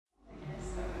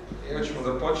Evo ćemo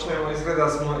da počnemo,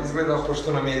 izgleda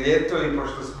pošto nam je ljeto i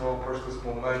pošto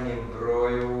smo u manjem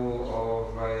broju,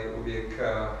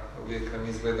 uvijek nam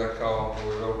izgleda kao u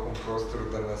velikom prostoru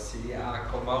da nas je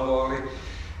jako malo, ali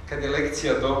kad je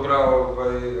lekcija dobra,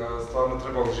 stvarno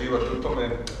treba uživati u tome.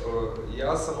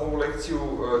 Ja sam ovu lekciju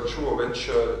čuo već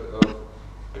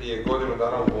prije godinu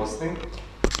dana u Bosni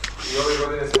i ove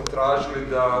godine smo tražili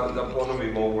da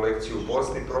ponovimo ovu lekciju u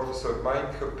Bosni. Profesor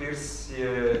Meic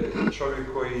je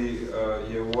čovjek koji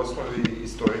je u osnovi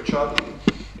istoričar,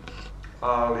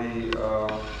 ali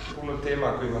puno tema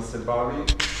kojima se bavi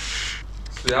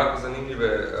su jako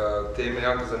zanimljive teme,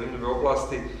 jako zanimljive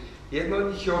oblasti. Jedna od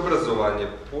njih je obrazovanje,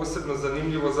 posebno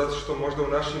zanimljivo zato što možda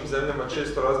u našim zemljama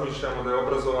često razmišljamo da je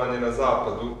obrazovanje na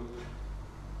zapadu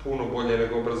puno bolje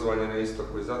nego obrazovanje na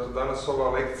istoku. I zato danas ova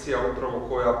lekcija upravo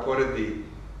koja poredi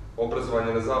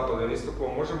obrazovanje na zapadu i na istoku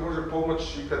može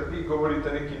pomoći kad vi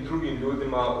govorite nekim drugim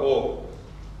ljudima o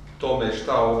tome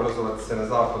šta obrazovati se na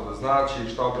zapadu znači i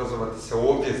šta obrazovati se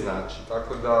ovdje znači.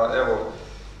 Tako da, evo,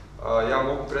 ja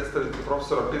mogu predstaviti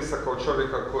profesora Pearsa kao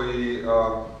čovjeka koji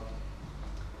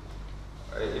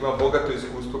ima bogato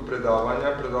iskustvo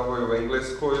predavanja, predavao je u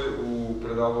Engleskoj,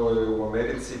 predavao je u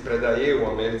Americi, predaje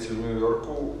u Americi, u New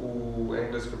Yorku, u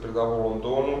Engleskoj predavao u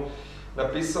Londonu.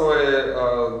 Napisao je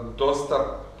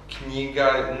dosta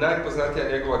knjiga,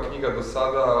 najpoznatija njegova knjiga do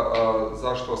sada,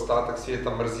 Zašto ostatak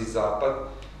svijeta mrzi zapad,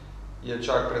 je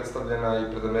čak predstavljena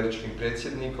i pred američkim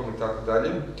predsjednikom i tako dalje.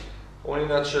 On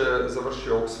inače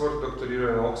završio Oxford, doktorirao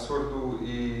je na Oxfordu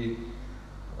i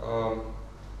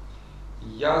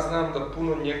ja znam da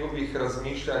puno njegovih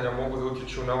razmišljanja mogu da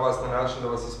utječu na vas na način da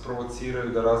vas isprovociraju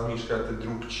da razmišljate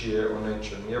drugčije o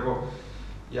nečem. Evo,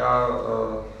 ja,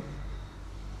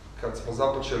 kad smo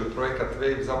započeli projekat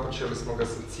Wave, započeli smo ga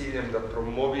sa ciljem da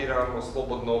promoviramo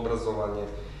slobodno obrazovanje.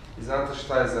 I znate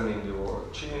šta je zanimljivo?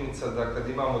 Činjenica da kad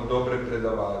imamo dobre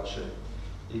predavače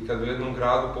i kad u jednom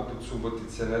gradu poput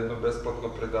Subotice na jedno besplatno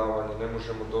predavanje ne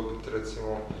možemo dobiti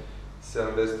recimo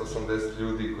 70-80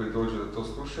 ljudi koji dođu da to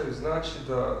slušaju, znači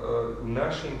da u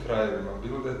našim krajevima,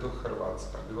 bilo da je to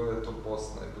Hrvatska, bilo da je to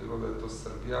Bosna, bilo da je to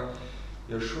Srbija,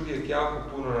 još uvijek jako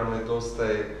puno nam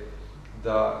nedostaje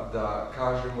da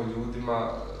kažemo ljudima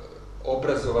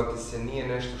obrazovati se nije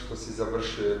nešto što si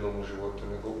završio jednom u životu,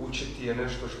 nego učiti je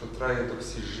nešto što traje dok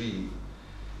si živ.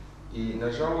 I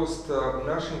nažalost u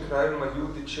našim krajevima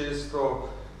ljudi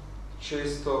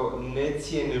često ne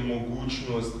cijene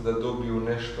mogućnost da dobiju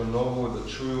nešto novo,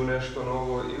 da čuju nešto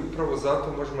novo i upravo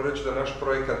zato možemo reći da naš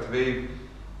projekat Wave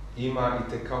ima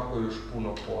itekako još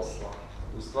puno posla.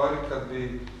 U stvari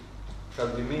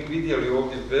kad bi mi vidjeli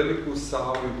ovdje veliku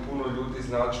salu i puno ljudi,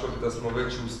 značilo bi da smo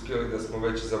već uspjeli, da smo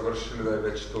već završili, da je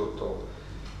već to.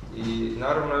 I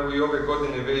naravno evo i ove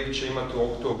godine Wave će imati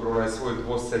u oktobru onaj svoj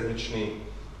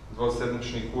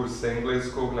dvosedmični kurs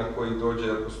engleskog na koji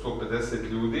dođe oko 150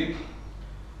 ljudi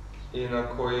i na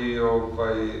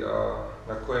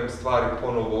kojem stvari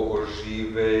ponovo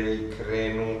ožive i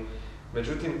krenu.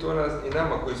 Međutim, to nas i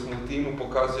nama koji smo u timu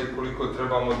pokazuje koliko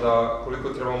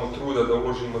trebamo truda da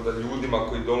uložimo da ljudima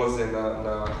koji dolaze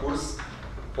na kurs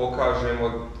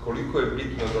pokažemo koliko je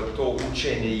bitno da to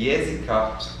učenje jezika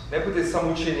ne bude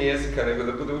samo učenje jezika, nego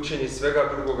da bude učenje svega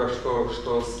drugoga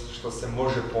što se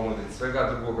može ponuditi,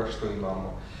 svega drugoga što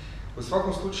imamo. U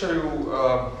svakom slučaju,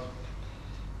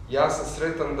 ja sam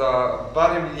sretan da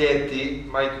barem ljeti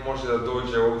Meic može da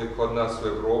dođe ovdje kod nas u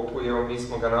Europu i evo mi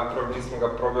smo ga napravili, mi smo ga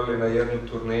proveli na jednu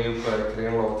turneju koja je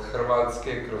krenula od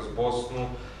Hrvatske kroz Bosnu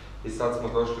i sad smo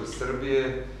došli u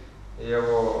Srbije i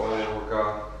evo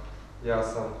ja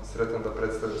sam sretan da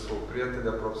predstavim svog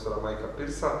prijatelja, profesora Meica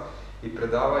Pearsa i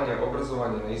predavanje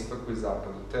Obrazovanje na istoku i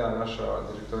zapadu. Teja, naša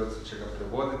direktorica, će ga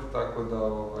prevoditi, tako da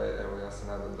evo, ja se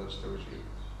nadam da ćete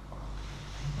uživati.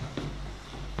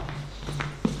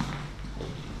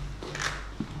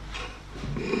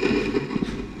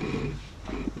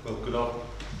 Well,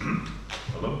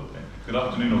 good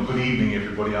afternoon or good evening,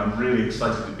 everybody. I'm really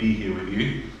excited to be here with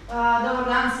you. Dobar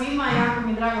dan svima, jako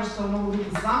mi je drago što mogu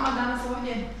biti s vama danas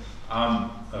ovdje.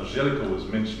 Željko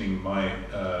was mentioning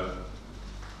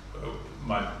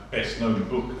my best known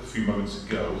book a few moments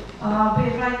ago.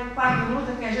 Prije par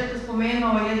minuta je Željko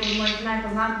spomenuo jednu od mojih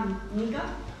najpoznatijih knjiga.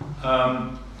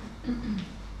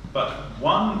 But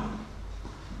one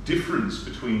difference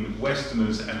between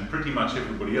Westerners and pretty much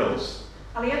everybody else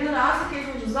Ali jedna razlika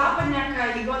između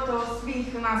zapadnjaka i gotovo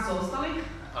svih nas ostalih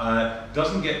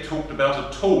doesn't get talked about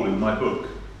at all in my book.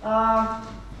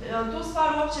 Tu stvar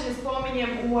uopće ne spominjem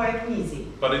u mojoj knjizi.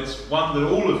 But it's one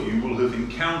that all of you will have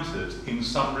encountered in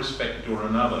some respect or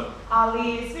another.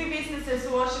 Ali svi biste se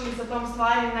suočili sa tom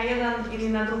stvari na jedan ili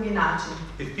na drugi način.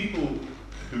 If people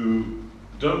who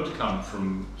don't come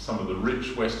from some of the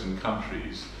rich Western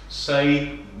countries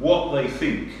say what they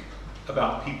think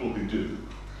about people who do.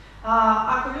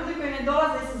 Ako ljudi koji ne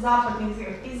dolaze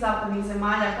iz zapadnih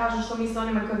zemalja kažu što misle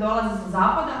onima koji dolaze sa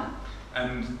zapada,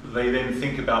 and they then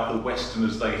think about the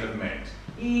Westerners they have met,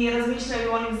 i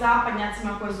razmišljaju o onim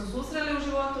zapadnjacima koji su susreli u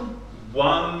životu,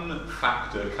 one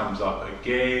factor comes up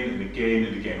again and again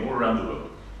and again all around the world.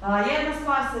 Jedna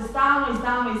stvar se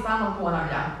stalno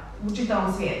ponavlja u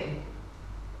čitavom svijetu.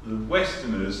 The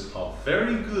Westerners are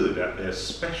very good at their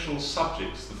special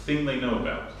subjects, the thing they know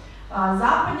about.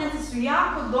 Zapadnjaci su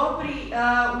jako dobri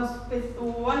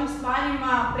u onim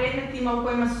stvarima, predmetima u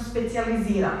kojima su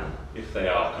specijalizirani. If they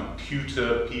are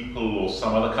computer people or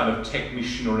some other kind of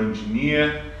technician or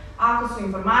engineer, ako su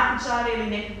informatičari ili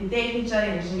nekakvi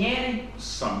tehničari, inženjeri,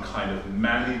 some kind of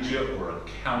manager or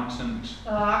accountant,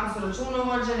 ako su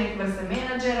računovođe, neke vrste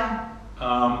menadžera,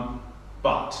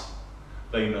 but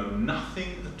they know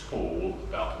nothing at all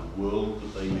about the world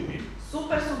that they live in.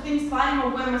 Super su u tim stvarima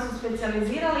u kojima su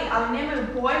specijalizirali, ali nemaju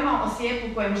pojma o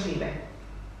svijetu u kojem žive.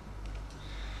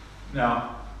 Now,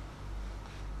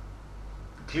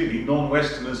 clearly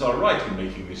non-Westerners are right in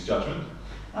making this judgment.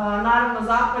 Naravno,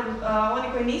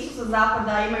 oni koji nisu sa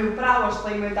zapada imaju pravo što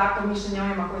imaju takvo mišljenje o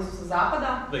onima koji su sa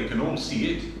zapada. They can all see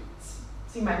it.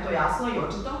 Svima je to jasno i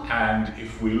očito. And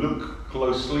if we look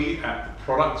closely at the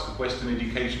products of Western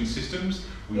education systems,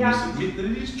 we must admit that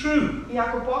it is true. I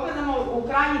ako pogledamo u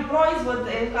krajnji proizvod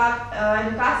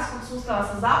edukacijskog sustava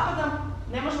sa zapada,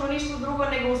 ne možemo ništa drugo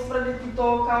nego ustvrditi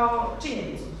to kao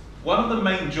činjenicu. One of the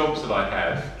main jobs that I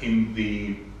have in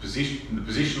the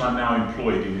position I'm now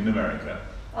employed in America,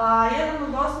 jedan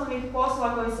od osnovnih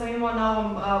poslova koji sam imao na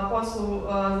ovom poslu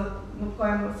na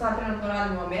kojem sad trenutno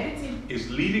radim u Americi, is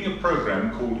leading a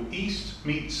program called East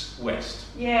Meets West.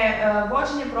 Je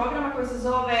vođenje programa koji se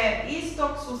zove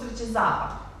Istok susreće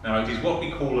Zapad. Now it is what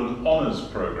we call an honors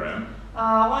program.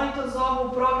 Oni to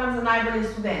zovu program za najbolje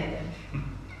studente.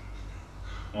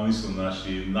 Oni su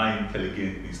naši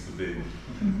najinteligentniji studenti.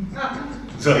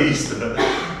 Zaista.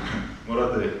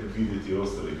 Morate vidjeti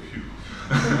ostali.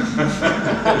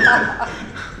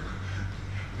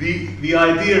 The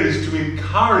idea is to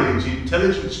encourage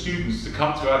intelligent students to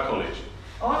come to our college.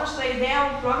 Ono što je ideja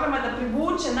ovog programa da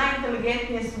privuče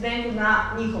najinteligentnije studente na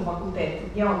njihov fakultet,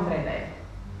 gdje on predaje.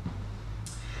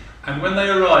 And when they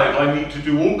arrive, I need to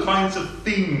do all kinds of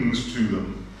things to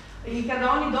them. I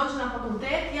kada oni dođu na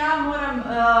fakultet, ja moram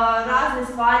razne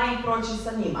stvari proći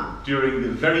sa njima. During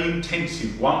the very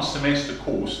intensive one semester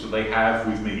course that they have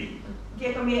with me.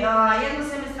 Tijekom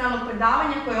jednosemestralnog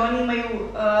predavanja koje oni imaju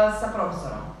sa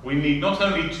profesorom. We need not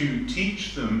only to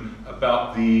teach them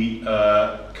about the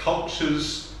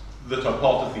cultures that are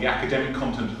part of the academic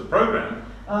content of the program.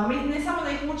 Mi ne samo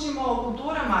da ih učimo o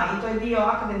kulturama i to je dio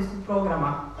akademskog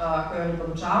programa koji oni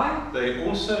podučavaju. They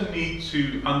also need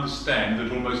to understand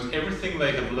that almost everything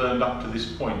they have learned up to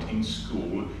this point in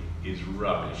school is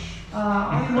rubbish.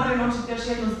 Oni moraju naučiti još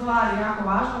jednu stvar jako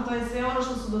važno, to je sve ono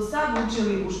što su do sad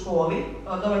učili u školi,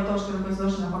 od ove točke na koje su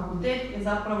došli na fakultet, je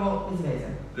zapravo bez veze.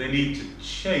 They need to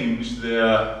change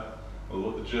their, well,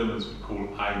 what the Germans would call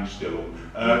Einstellung,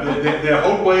 their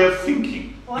whole way of thinking.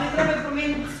 Oni trebaju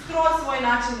promijeniti skroz svoj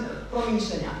način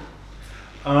promišljanja.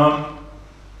 And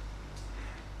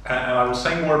I will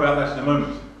say more about that in a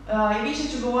moment. I više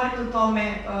ću govoriti o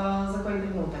tome za koji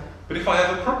trenutak. But if I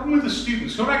have a problem with the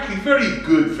students who are actually very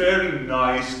good, very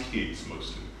nice kids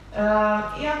mostly.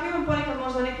 I ako imam ponekad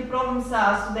možda neki problem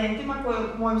sa studentima,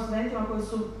 mojim studentima koji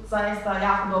su zaista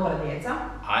jako dobra djeca.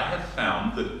 I have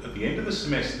found that at the end of the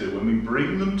semester, when we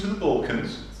bring them to the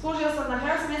Balkans, skužio sam na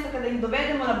kraju semestra kada ih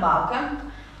dovedemo na Balkan,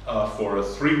 for a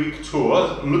 3-week tour,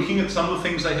 looking at some of the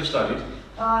things they have studied.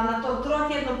 Na to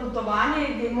trotjedno putovanje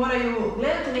gdje moraju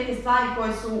gledati neke stvari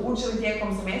koje su učili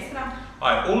tijekom semestra.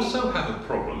 I also have a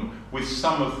problem with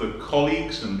some of the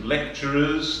colleagues and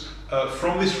lecturers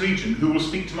from this region who will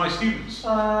speak to my students.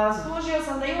 Skužio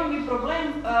sam da imam i problem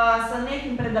sa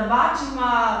nekim predavačima,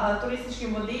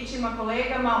 turističkim vodičima,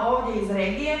 kolegama ovdje iz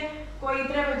regije koji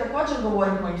trebaju također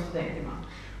govoriti mojim studentima.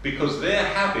 Because their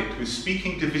habit with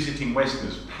speaking to visiting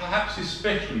Westerners, perhaps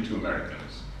especially to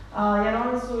Americans, jer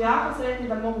oni su jako sretni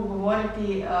da mogu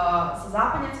govoriti sa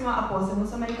zapadnjacima, a posebno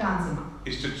s Amerikancima.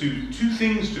 Is to do two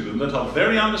things to them that are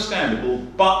very understandable,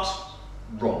 but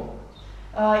wrong.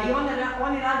 I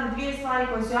oni rade dvije stvari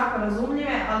koje su jako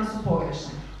razumljive, ali su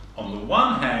pogrešne. On the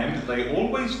one hand, they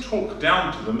always talk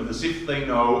down to them as if they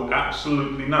know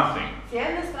absolutely nothing. S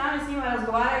jedne strane s njima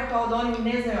razgovaraju kao da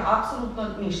oni ne znaju apsolutno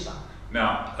ništa. Now,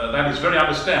 that is very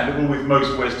understandable with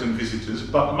most Western visitors,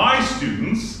 but my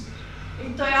students...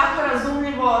 I to je jako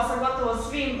razumljivo sa gotovo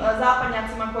svim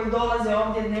zapadnjacima koji dolaze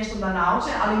ovdje nešto da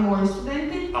nauče, ali moji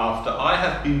studenti. After I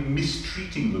have been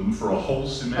mistreating them for a whole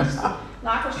semester.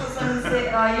 Nakon što sam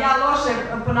se ja loše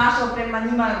ponašao prema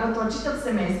njima gotovo čitav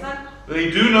semestar.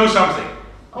 They do know something.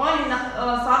 Oni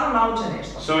stvarno nauče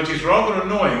nešto. So it is rather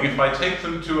annoying if I take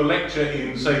them to a lecture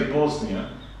in, say, Bosnia.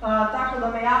 Tako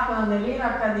da me jako nervira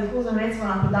kad ih uzmem recimo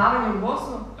na predavanje u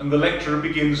Bosnu. And the lecturer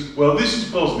begins, well, this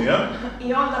is Bosnia.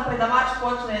 I onda predavač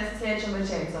počne sa sljedećom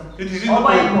rečenicom.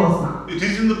 Ova je Bosna. It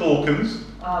is in the Balkans.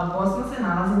 Bosna se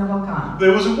nalazi na Balkanu.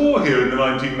 There was a war here in the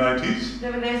 1990s.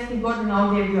 90. godina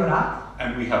ovdje je bio rat.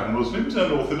 And we have Muslims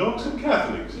and Orthodox and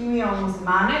Catholics. I mi imamo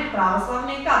muslimane,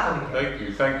 pravoslavne i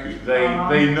katolike. Thank you.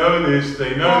 They know this,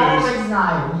 they know this. Ovo već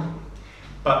znaju.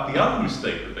 But the other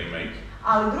mistake that they make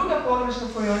ali druga pogreška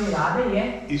koju oni rade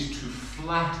je is to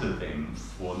flatter them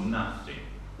for nothing.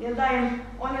 Je da im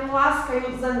oni laskaju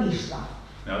za ništa.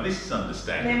 Now this is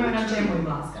understandable. Nemaju na čemu im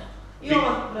laskati. I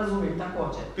ovo razumijem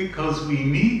također. Because we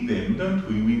need them, don't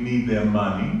we? We need their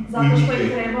money. Zato što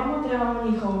ih trebamo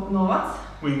njihov novac.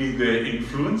 We need their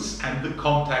influence and the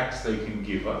contacts they can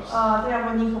give us.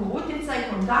 Trebamo njihov utjecaj,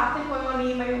 kontakte koje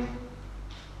oni imaju.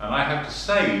 And I have to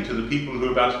say to the people who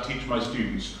are about to teach my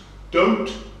students, don't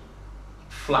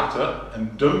flatter and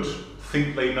don't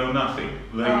think they know nothing.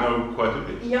 They know quite a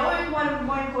bit. Ja uvijek moram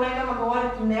mojim kolegama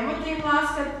govoriti, nemojte im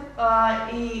laskat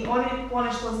i oni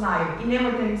ponešto znaju i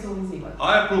nemojte im se ulizivati.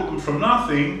 I have brought them from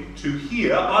nothing to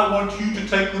here. I want you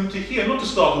to take them to here, not to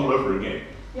start all over again.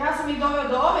 Ja sam ih doveo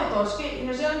do ove točke i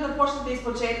ne želim da počnete iz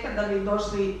početka da bi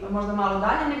došli možda malo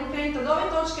dalje, nego krenite od ove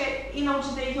točke i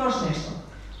naučite ih još nešto.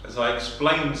 As I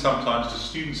explain sometimes to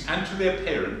students and to their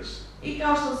parents, I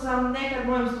kao što sam nekad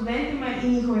mojim studentima i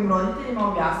njihovim roditeljima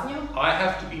objasnio, I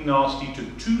have to be nasty to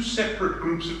two separate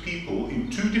groups of people in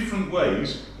two different ways.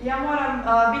 Ja moram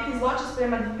biti zločest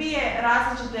prema dvije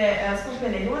različite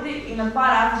skupine ljudi i na dva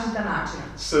različita načina.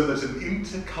 So that an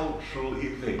intercultural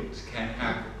event can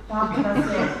happen. Tako da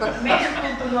se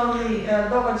međukulturalni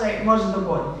događaj može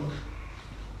dogoditi.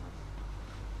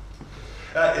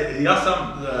 Ja sam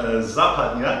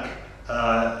zapadnjak,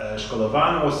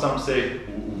 školovao sam se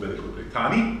u Velikoj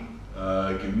Britaniji,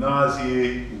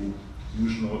 gimnazije u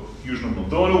Južnom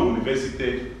Londonu,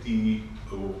 univerzitet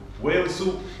u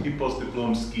Walesu i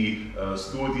postdiplomski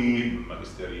studij,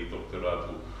 magisterij i doktorat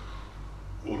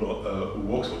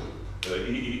u Oxfordu.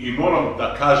 I moram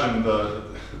da kažem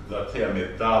da te mi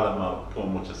je dala malo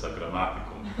pomoća sa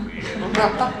gramatikom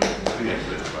prije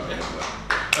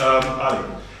ali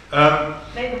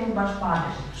ne idemo baš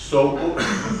padež.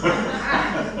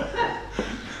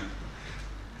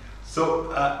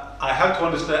 So I have to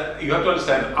understand. You have to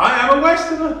understand. I am a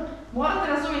Westerner.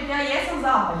 Morate razumjeti, ja jesam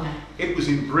zapadnjak. It was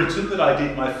in Britain that I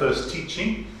did my first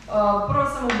teaching. Prvo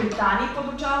sam u Britaniji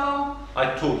podučavao.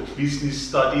 I taught business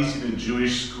studies in a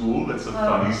Jewish school. That's a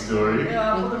funny story.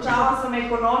 Podučavao sam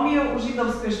ekonomiju u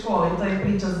židovskoj školi, to je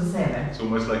priča za sebe. It's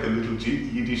almost like a little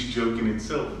Yiddish joke in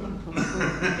itself.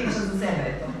 Priča za sebe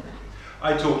je to.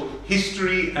 I taught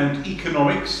history and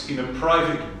economics in a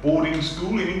private boarding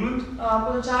school in England.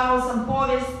 Podučavao sam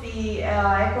povijest i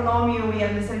ekonomiju u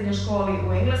jednoj srednjoj školi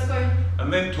u Engleskoj.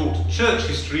 And then taught church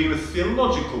history in a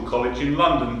theological college in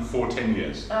London for 10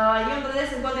 years. I onda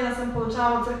 10 godina sam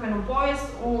podučavao crkvenu povijest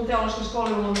u teološkoj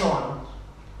školi u Londonu.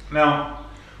 Now,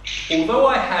 although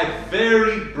I had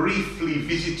very briefly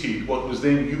visited what was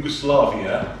then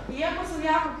Yugoslavia, iako sam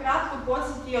jako kratko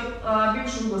posjetio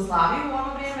bivšu Jugoslaviju u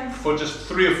ono vrijeme, for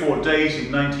just 3 or 4 days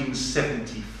in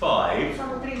 1975,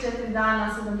 samo 3-4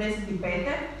 dana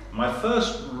 75. My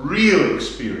first real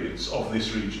experience of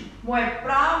this region Moje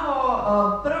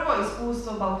prvo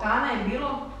iskustvo Balkana je bilo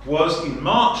was in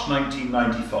March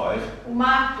 1995 u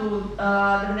martu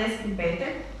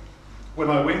 95. when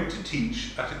I went to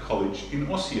teach at a college in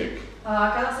Osijek.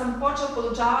 Kada sam počeo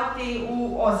podučavati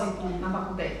u Osijeku na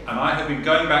fakultetu. And I had been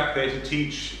going back there to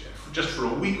teach just for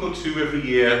a week or two every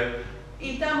year.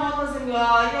 I tamo odlazim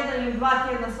 1 ili 2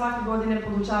 tjedna svake godine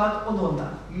podučavati od onda.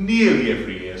 Nearly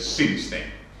every year since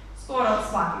then. Skoro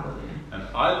svake godine. And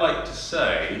I like to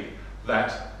say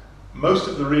that most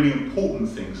of the really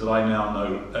important things that I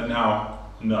now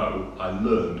know, I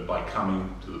learned by coming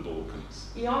to the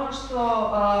Balkans. I ono što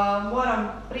moram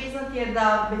priznati je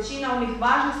da većina onih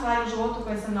važnih stvari u životu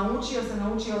koje sam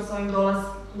naučio s ovim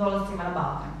dolascima na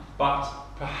Balkan. But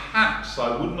perhaps I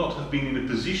would not have been in a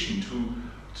position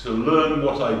to learn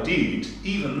what I did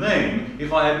even then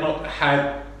if I had not had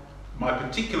my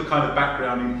particular kind of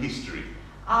background in history.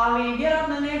 Ali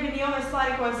vjerojatno ne bi ni ove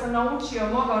stvari koje sam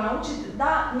mogao naučiti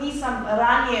da nisam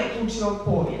ranije učio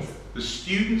povijest. The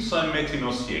students I met in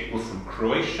Osijek were from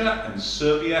Croatia and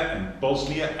Serbia and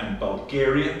Bosnia and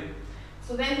Bulgaria.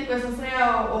 Studenti koje sam sreo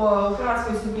u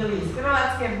Hrvatskoj su bili iz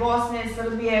Hrvatske, Bosne,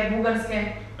 Srbije,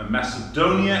 Bugarske. And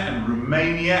Macedonia and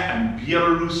Romania and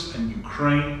Belarus and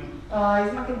Ukraine.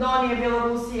 Iz Makedonije,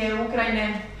 Bjelorusije,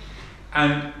 Ukrajine,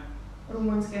 And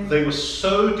Rumunjske. they were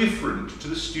so different to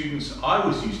the students I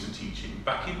was used to teaching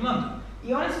back in London.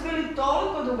 I oni su bili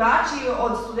toliko drugačiji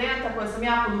od studenta koje sam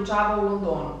ja podučavao u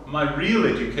Londonu. My real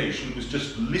education was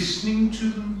just listening to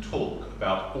them talk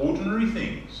about ordinary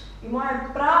things. I moje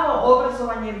pravo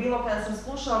obrazovanje je bilo kada sam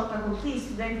slušao kako ti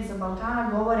studenti sa Balkana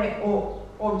govore o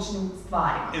običnim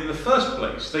stvarima. In the first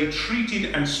place, they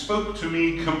treated and spoke to me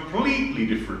completely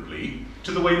differently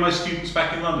to the way my students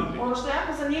back in London did. Ono što je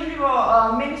jako zanimljivo,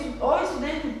 meni su ovi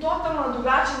studenti totalno na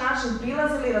drugačiji način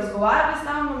prilazili i razgovarali s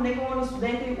mnom nego oni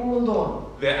studenti u Londonu.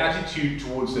 Their attitude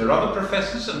towards their other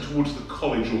professors and towards the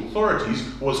college authorities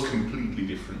was completely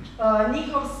different.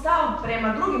 Njihov stav prema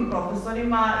drugim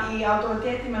profesorima i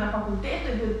autoritetima na fakultetu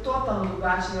je bio totalno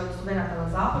drugačiji od studenta na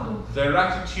zapadu. Their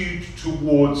attitude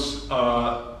towards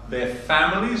their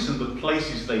families and the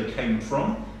places they came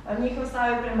from. Njihov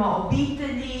stav je prema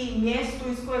obitelji, mjestu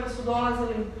iz kojeg su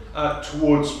dolazili.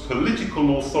 Towards political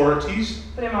authorities.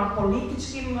 Prema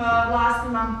političkim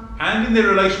vlastima. And in their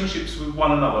relationships with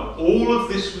one another. All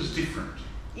of this was different.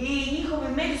 I njihovi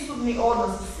međusobni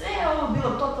odnosi, sve je ovo bilo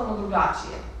totalno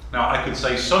drugačije. Now I could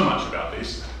say so much about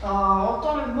this. O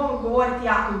tome mogu govoriti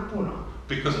jako puno.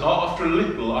 Because after a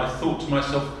little I thought to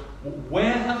myself,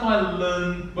 where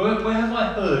have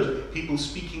I heard people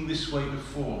speaking this way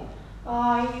before?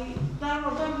 I naravno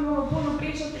o tome bi mogla puno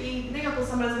pričati i nekako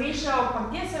sam razmišljao pa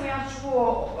gdje sam ja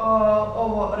čuo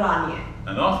ovo ranije.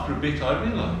 And after a bit I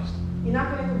realized. I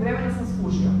nakon nekog vremena sam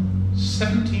skužio.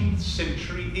 17th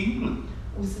century England.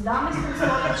 U 17.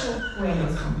 stoljeću u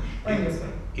Engleskoj.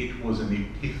 It was an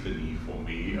epiphany for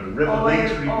me, a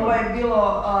revelatory moment. Ovo je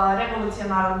bilo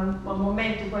revolucionaran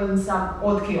moment u kojem sam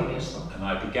otkrio nešto. And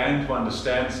I began to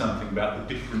understand something about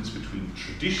the difference between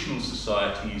traditional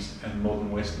societies and modern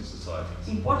Western societies.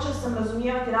 I počeo sam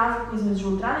razumijevati razliku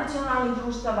između tradicionalnih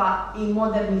društava i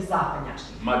modernih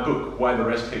zapadnjačkih. My book, Why the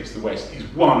Rest Hates the West, is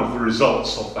one of the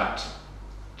results of that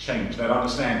change, that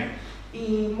understanding.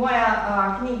 I moja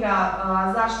knjiga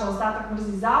Zašto ostatak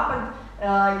mrzi zapad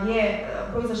je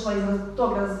proizašla iz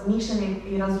tog razmišljanja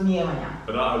i razumijevanja.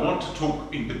 But I want to talk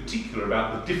in particular about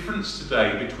the difference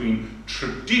today between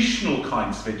traditional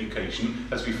kinds of education,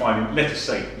 as we find in, let us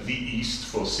say, the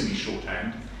East for silly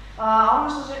shorthand. Ono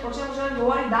o čemu želim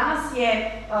govoriti danas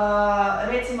je,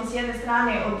 recimo, s jedne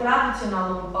strane o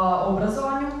tradicionalnom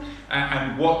obrazovanju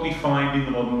And what we find in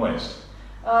the modern West.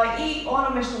 I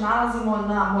onome što nalazimo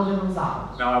na modernom zapadu.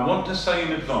 Now I want to say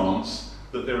in advance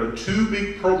that there are two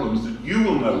big problems that you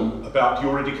will know about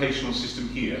your educational system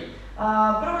here.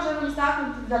 Prvo želim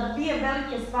istaknuti da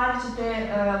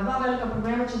dva velika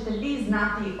problema ćete vi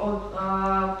znati o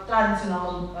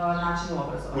tradicionalnom načinu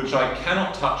obrazovanja. Which I cannot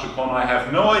touch upon. I have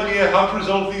no idea how to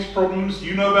resolve these problems.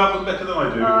 You know about them better than I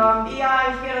do. Ja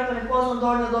ih vjerojatno ne poznam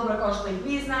dovoljno dobro kao što ih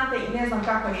vi znate i ne znam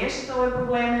kako riješiti ove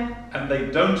probleme. And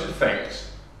they don't affect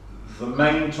the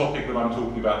main topic that I'm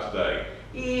talking about today.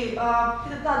 I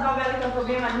ta dva velika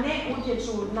problema ne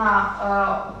utječu na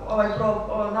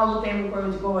ovu temu o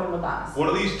kojoj govorimo danas. What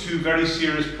are these two very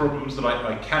serious problems that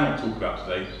I cannot talk about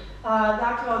today?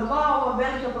 Dakle, od dva ova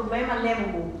velika problema ne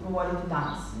mogu govoriti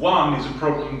danas. One is a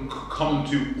problem common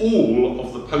to all of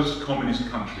the post-communist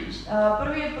countries.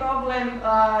 Prvi je problem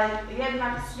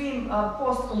jednak svim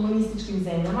postkomunističkim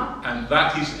zemljama. And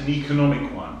that is an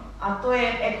economic one. A to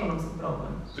je ekonomski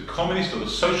problem. The communist or the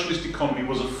socialist economy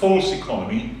was a false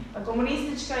economy.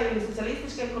 Komunistička ili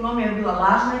socijalistička ekonomija je bila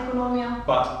lažna ekonomija.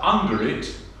 But under it,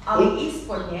 ali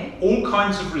ispod nje, all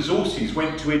kinds of resources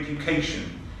went to education.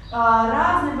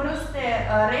 Razne vrste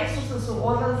resursa su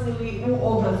odlazili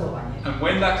u obrazovanje. And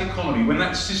when that economy, when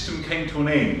that system came to an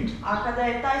end, a kada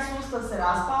je taj sustav se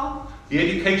raspao, the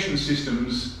education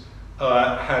systems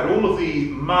had all of the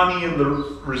money and the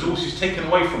resources taken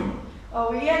away from them.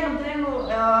 U jednom trenu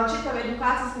čitav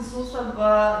edukacijski sustav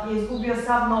je izgubio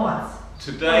sav novac.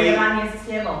 Today,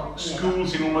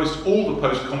 schools in almost all the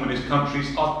post-communist countries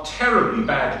are terribly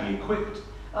badly equipped.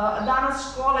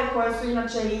 Danas škole koje su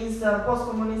inače iz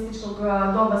postkomunističkog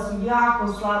doba su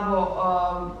jako slabo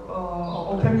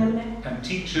opremljene. And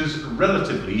teachers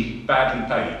relatively badly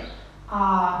paid.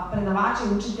 A predavači,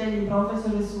 učitelji i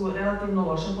profesori su relativno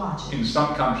loše plaćeni. In some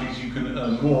countries you can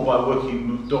earn more by working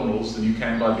in McDonald's than you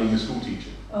can by being a school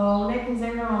teacher. U nekim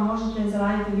zemljama možete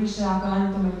zaraditi više ako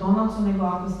radite u McDonald'su nego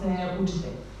ako ste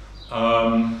učitelj.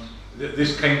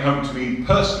 This came home to me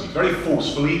personally, very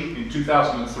forcefully in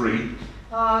 2003.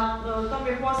 To mi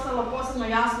je postalo posebno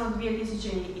jasno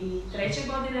 2003.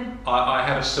 godine. I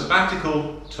had a sabbatical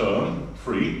term,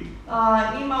 free.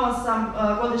 Imao sam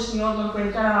godišnji odmor koji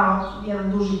je trajao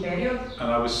jedan duži period. And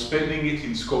I was spending it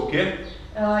in Skopje.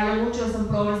 I odlučio sam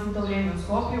provesti to vrijeme u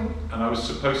Skopju. And I was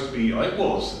supposed to be,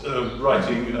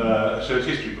 writing a church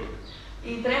history book.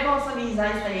 I trebao sam i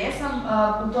zaista jesam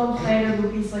u tom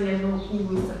periodu pisao jednu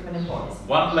knjigu iz crkvene povijesti.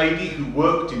 One lady who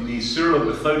worked in the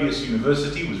Cyrilo-Methodius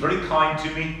University was very kind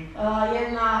to me.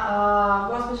 Jedna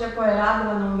gospođa koja je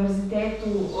radila na univerzitetu,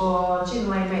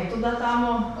 činila je metoda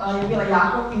tamo, je bila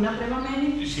jako fina prema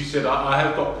meni. She said, I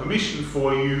have got permission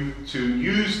for you to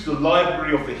use the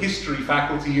library of the history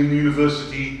faculty in the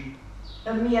university.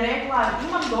 Mi je rekla,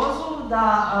 imam dozvolu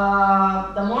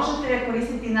da možete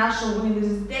koristiti našu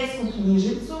univerzitetsku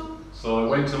knjižnicu. So I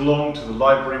went along to the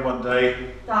library one day.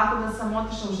 Tako da sam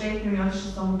otišla u šetnju i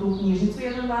otišla sam u tu knjižnicu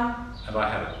jedan dan. And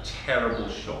I had a terrible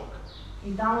shock.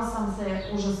 I tamo sam se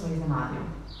užasno iznenadio.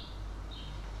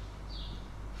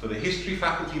 For the history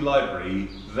faculty library,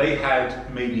 they had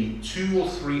maybe 200 or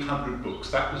 300 books,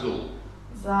 that was all.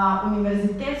 Za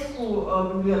univerzitetsku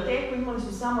biblioteku imali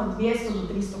su samo 200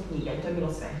 do 300 knjiga i to je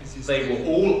bilo sve. They were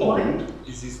all old.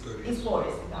 Iz istorije. Iz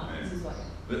povijesti, da, iz istorije.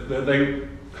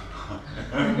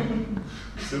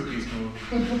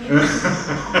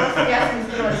 Ja sam iz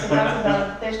Hrvatske, tako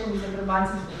da teško mi se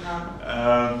prebaciti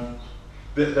na...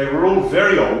 They were all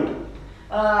very old.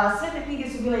 Sve te knjige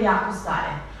su bile jako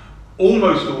stare.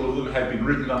 Almost all of them had been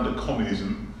written under communism.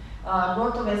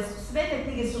 Sve te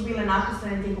knjige su bile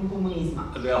napisane tijekom komunizma.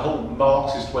 Their whole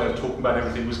Marxist way of talking about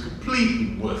everything was completely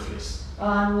worthless.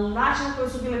 Način na koji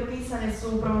su bile pisane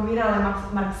su promovirale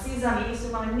marksizam i nisu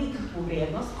imale nikakvu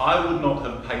vrijednost. I would not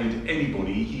have paid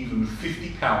anybody even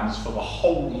 £50 for the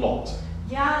whole lot.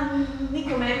 Ja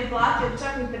nikome ne bi platio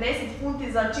čak ni 50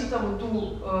 funti za čitavu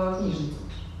tu knjižnicu.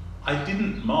 I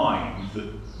didn't mind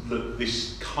that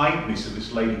this kindness of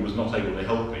this lady was not able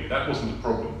to help me. That wasn't a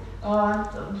problem.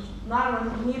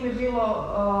 Naravno, nije mi bilo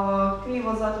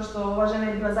krivo zato što ova žena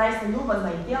je bila zaista ljubazna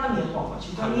i htjela mi je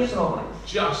pomoći. To nije problem.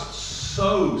 Just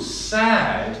so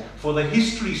sad for the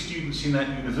history students in that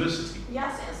university. Ja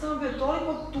sam bio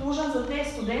toliko tužan za te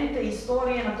studente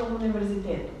istorije na tom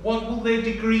univerzitetu. What will their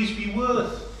degrees be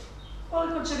worth?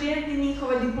 Koliko će vrijediti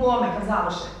njihove diplome kad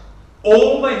završe?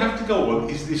 All they have to go on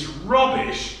is this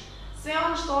rubbish. Sve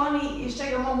ono što oni iz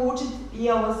čega mogu učiti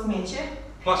je ovo smeće.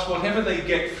 Plus whatever they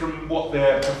get from what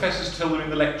their professors tell them in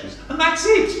the lectures. And that's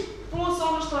it! Plus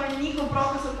ono što je njihov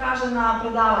profesor kaže na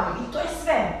predavanju. I to je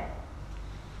sve.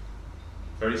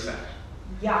 Very sad.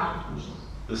 Jako tužno.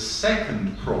 The second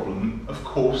problem, of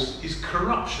course, is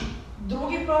corruption.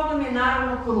 Drugi problem je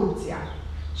naravno korupcija.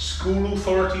 School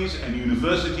authorities and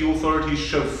university authorities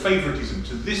show favoritism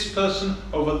to this person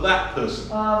over that person.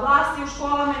 Vlasti u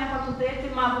školama i na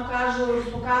fakultetima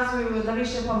pokazuju da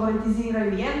više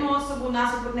favoritiziraju jednu osobu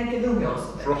nasuprot neke druge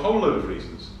osobe. For a whole load of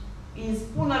reasons. Iz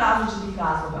puno različitih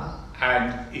razloga.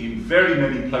 And in very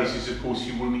many places, of course,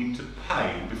 you will need to pay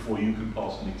before you can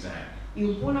pass an exam. I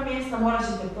u puno mjesta morat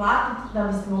ćete platiti da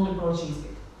biste mogli proći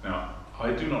ispit. Now,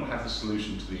 I do not have a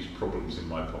solution to these problems in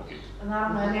my pocket.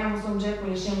 Naravno, ja nemam u svom džepu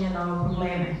rješenja na ove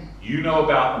probleme. You know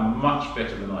about them much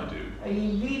better than I do. I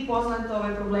vi poznate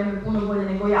ove probleme puno bolje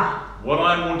nego ja. What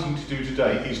I'm wanting to do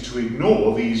today is to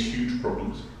ignore these huge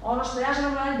problems. Ono što ja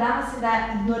želim raditi danas je da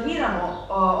ignoriramo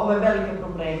ove velike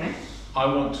probleme. I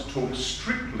want to talk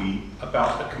strictly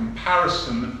about a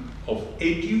comparison of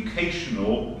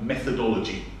educational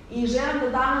methodology. I želim da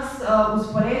danas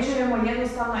uspoređujemo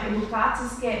jednostavno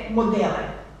edukacijske modele.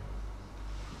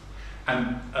 And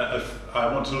I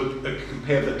want to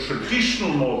compare the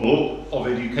traditional model of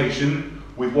education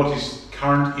with what is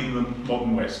current in the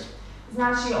modern West.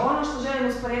 Znači, ono što želim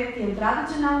usporediti je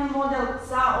tradicionalni model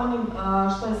sa onim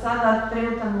što je sada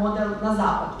trenutan model na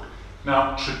zapadu.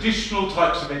 Now, traditional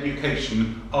types of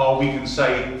education are, we can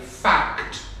say,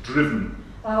 fact-driven.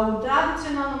 U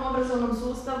tradicionalnom obrazovnom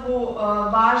sustavu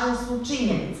važne su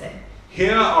činjenice.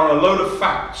 Here are a load of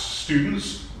facts, students.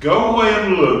 Go away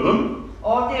and learn them.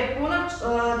 Ovdje je puno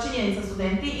činjenica,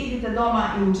 studenti, idite doma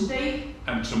i učite ih.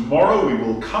 And tomorrow we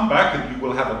will come back and you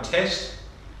will have a test.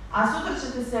 A sutra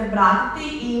ćete se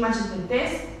vratiti i imat ćete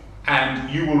test. And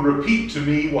you will repeat to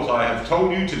me what I have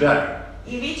told you today.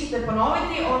 I vi ćete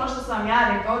ponoviti ono što sam ja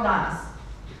rekao danas.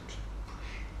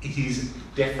 It is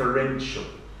deferential.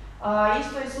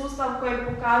 Isto je sustav koji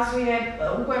pokazuje,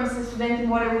 u kojem se studenti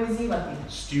moraju ulizivati.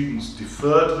 Students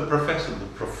defer to the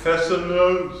professor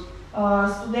knows.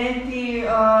 Studenti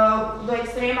do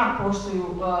ekstrema poštuju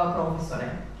profesore.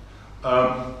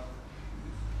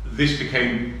 This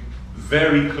became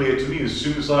very clear to me as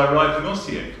soon as I arrived in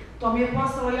Osijek. To mi je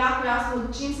postalo jako jasno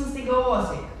čim sam stigao u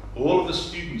Osijek. All of the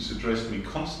students addressed me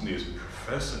constantly as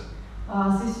professor.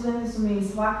 Svi studenti su mi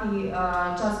svaki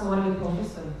čas govorili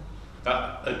profesor.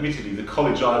 Admittedly, the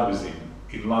college I was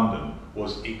in London,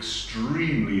 was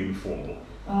extremely informal.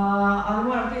 Ali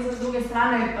moram priznati, s druge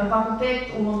strane, fakultet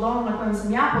u Londonu na kojem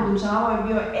sam ja podučavao je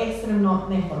bio ekstremno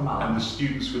neformalan. And the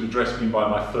students would address me by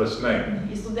my first name.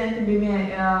 I studenti bi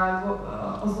me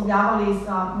oslovljavali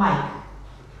sa Meic.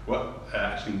 Well,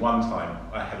 actually, one time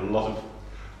I had a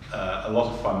lot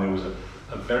of fun. There was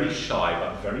a very shy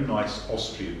but very nice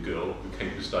Austrian girl who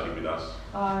came to study with us.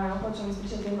 Hoću vam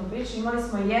ispričati jednu priču. Imali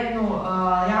smo jednu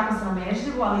jako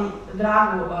sramežljivu, ali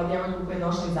dragu djevojku koja je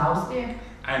došla iz Austrije.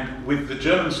 And with the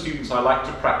German students, I like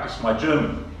to practice my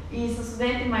German. I sa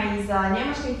studentima iz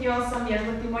Njemačke htio sam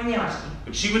vježbati moj njemački.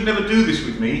 But she would never do this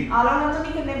with me. Ali ona to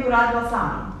nikad ne bi uradila sa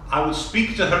mnom. I would speak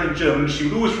to her in German and she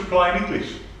would always reply in English.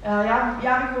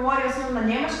 Ja bih govorio s njom na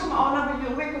njemačkom, a ona bi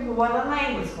mi uvijek odgovorila na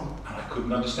engleskom. And I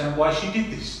couldn't understand why she did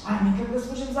this. A nikad ne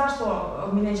slušam zašto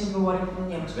mi neće govoriti na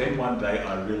njemačkom. Then one day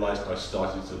I realized I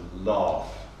started to laugh.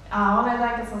 A onaj dan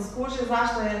kad sam skužio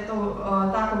zašto je to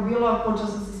tako bilo, počeo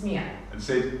sam se smijati. And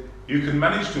said, you can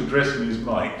manage to address me as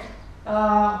Meic.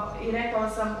 I rekao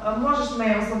sam, možeš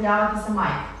me oslovljavati sa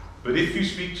Meic. But if you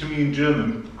speak to me in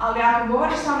German, ali ako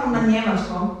govoriš samo na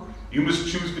njemačkom, you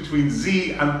must choose between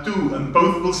sie and du, and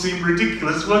both will seem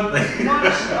ridiculous, won't they?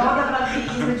 Moraš odabrati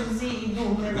između sie i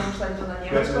du, ne znam šta je to na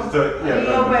njemačkom.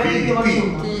 I oboje bi bilo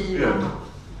čudno.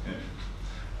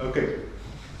 Okay.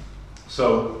 So,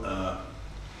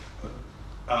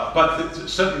 but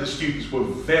certainly the students were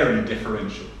very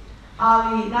differential.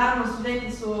 Ali naravno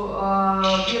studenti su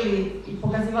bili i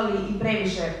pokazivali i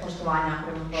previše poštovanja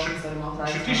prema profesorima.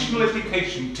 Traditional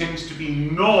education tends to be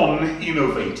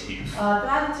non-innovative.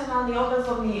 Tradicionalni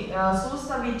obrazovni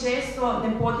sustavi često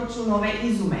ne potiču nove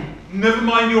izume. Never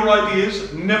mind your ideas,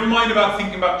 never mind about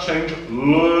thinking about change,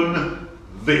 learn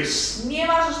this. Nije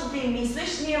važno što ti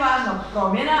misliš, nije važno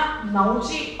promjena,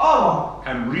 nauči ovo.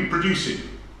 And reproduce it.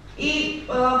 I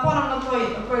ponovno to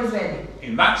proizvedi.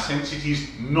 In that sense, it is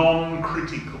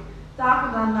non-critical. Tako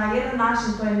da na jedan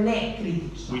način to je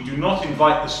nekritično. We do not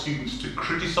invite the students to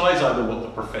criticize either what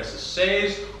the professor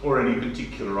says or any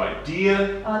particular idea.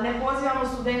 Ne pozivamo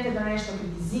studente da nešto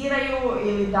kritiziraju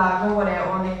ili da govore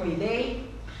o nekoj ideji.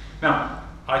 Now,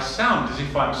 I sound as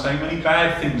if I'm saying many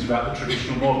bad things about the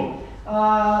traditional model.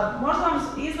 Možda vam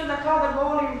izgleda kao da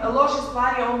govorim loše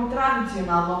stvari o ovom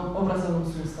tradicionalnom obrazovnom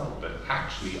sustavu. But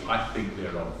actually, I think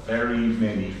there are very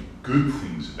many good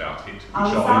things about it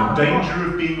which are in danger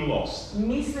of being lost.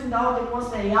 Mislim da ovdje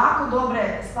postoje jako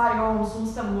dobre stvari u ovom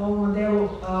sustavu, u ovom modelu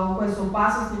koje su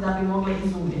opasnosti da bi mogle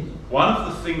izumrijeti. One of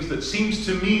the things that seems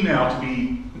to me now to be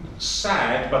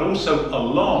sad but also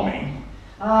alarming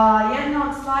jedna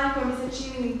od stvari koja mi se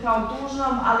čini kao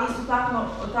tužnom, ali isto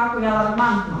tako i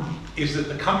alarmantnom, is that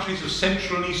the countries of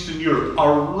Central and Eastern Europe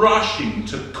are rushing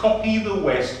to copy the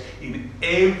West in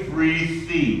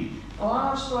everything.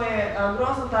 Ono što je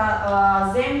grozno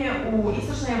da zemlje u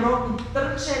istočnoj Europi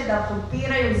trče da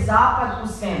kopiraju zapad u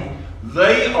svemu.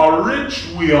 They are rich,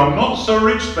 we are not so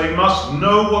rich, they must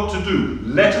know what to do.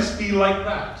 Let us be like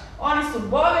that. Oni su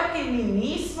bogati, mi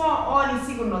nismo, oni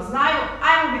sigurno znaju,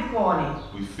 ajmo biti ko oni.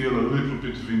 We feel a little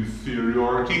bit of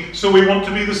inferiority, so we want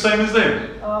to be the same as them.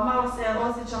 Malo se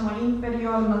osjećamo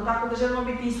inferiorno, tako da želimo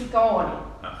biti isti kao oni.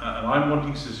 And I'm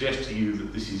wanting to suggest to you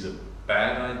that this is a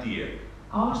bad idea.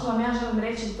 A ono što vam ja želim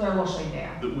reći, to je loša ideja.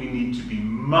 That we need to be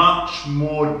much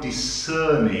more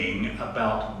discerning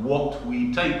about what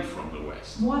we take from the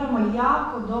West. Moramo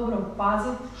jako dobro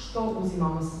paziti što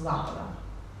uzimamo sa zapada.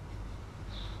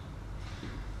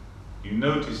 You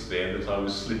noticed there that I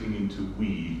was slipping into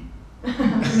we.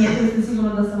 Smijetili ste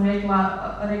sigurno da sam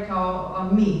rekao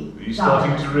mi. You're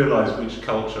starting to realize which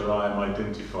culture I am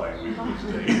identifying with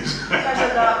these days.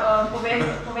 Kaže da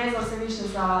povezao se više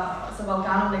sa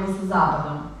Balkanom nego sa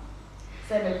Zapadom.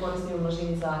 Sebe koristi u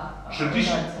množini za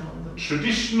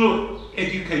Traditional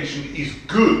education is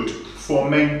good for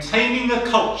maintaining a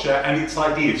culture and its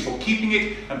ideas, for keeping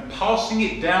it and passing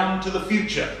it down to the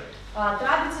future.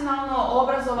 Tradicionalno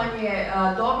obrazovanje je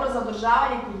dobro za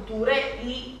održavanje kulture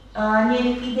i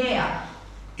njenih ideja.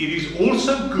 It is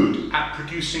also good at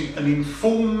producing an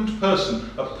informed person,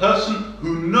 a person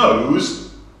who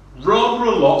knows rather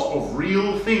a lot of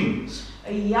real things.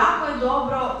 Jako je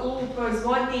dobro u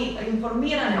proizvodnji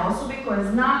informirane osobe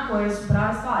koje zna koje su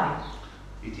prave stvari.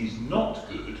 It is not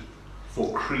good for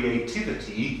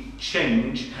creativity,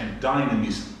 change and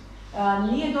dynamism.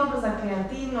 Nije dobro za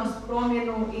kreativnost,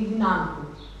 promjenu i dinamiku.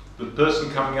 the person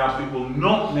coming out of it will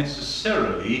not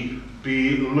necessarily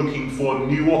be looking for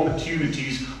new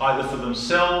opportunities either for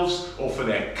themselves or for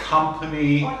their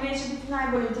company. On neće biti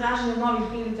najbolji u traženju novih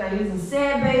prilika ili za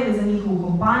sebe ili za njihovu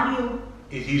kompaniju.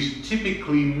 It is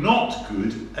typically not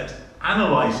good at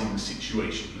analyzing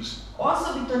situations.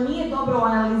 Osobito nije dobro u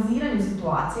analiziranju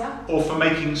situacija. Or for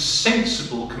making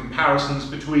sensible comparisons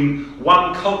between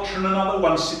one culture and another,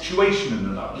 one situation and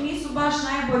another. I nisu baš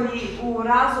najbolji u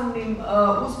razumnim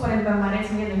usporedbama,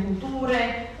 recimo jedne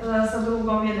kulture sa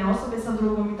drugom, jedne osobe sa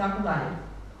drugom i tako dalje.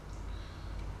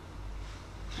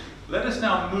 Let us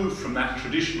now move from that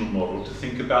traditional model to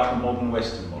think about the modern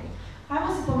Western model. Hajmo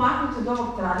se pomaknuti od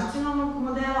ovog tradicionalnog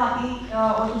modela i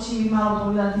otići malo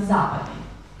pogledati zapadni.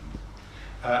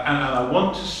 And I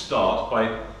want to start by...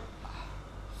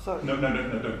 Sorry. No,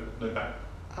 back.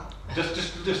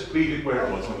 Just leave it where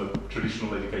it was on the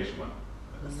traditional education one.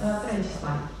 Treći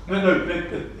stvar.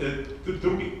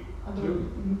 Drugi.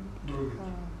 Drugi.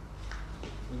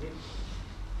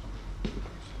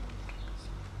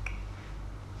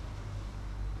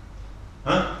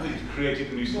 Huh? You've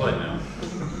created a new slide now.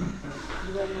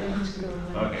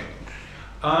 Okay.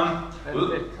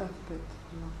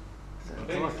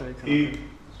 I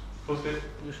poslije?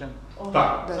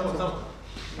 Tak, samo.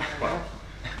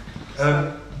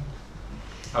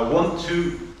 I want to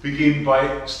begin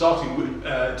by starting with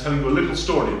telling you a little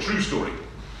story, a true story.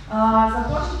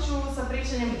 Započet ću sa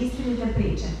pričanjem istinite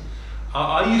priče.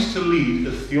 I used to lead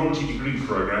a theology degree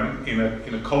program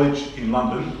in a college in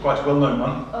London, quite a well-known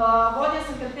one. Vodio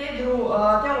sam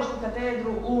teološku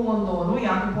katedru u Londonu,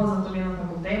 jako poznatom jednom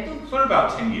fakultetu. For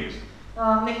about 10 years.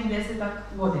 Nekih 10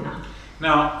 godina.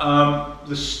 Now,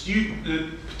 the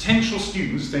potential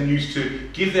students then used to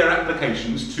give their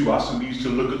applications to us, and we used to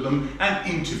look at them and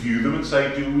interview them and say,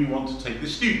 do we want to take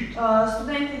this student?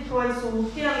 Studenti koji su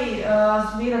htjeli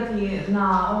studirati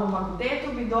na ovom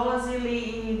fakultetu bi dolazili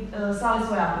i slali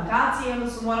svoje aplikacije, onda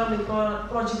su morali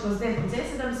proći kroz te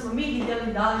procese da bismo mi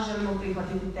vidjeli da li želimo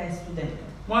prihvatiti te studente.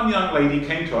 One young lady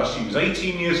came to us, she was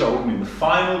 18 years old and in the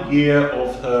final year of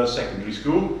her secondary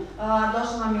school.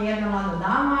 Došla nam je jedna mlada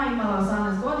dama, imala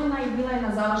 18 godina i bila je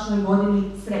na završnoj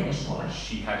godini srednje škole.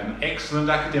 She had an excellent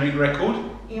academic record.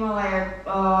 Imala je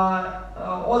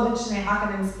odlične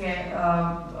akademske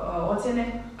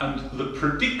ocjene. And the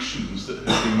predictions that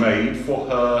had been made for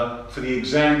her, for the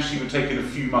exams she would take in a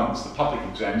few months, the public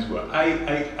exams, were A.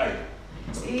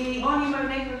 I oni imaju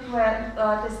nekakve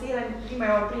testiranje,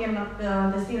 imaju prijemna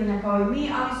testiranja kao i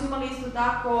mi, ali su imali isto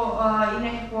tako i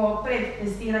nekako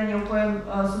predtestiranje u kojem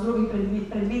su drugi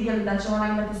predvidjeli da će ona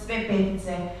imati sve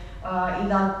petice i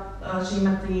da će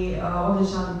imati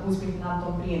odličan uspjeh na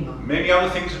tom prijemnom. Many other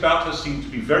things about her seemed to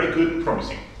be very good and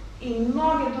promising. I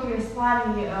mnoge druge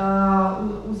stvari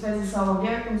u svezi sa ovom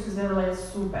djevojkom su izgledale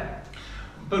super.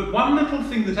 But one little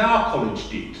thing that our college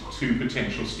did to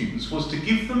potential students was to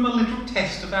give them a little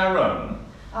test of our own.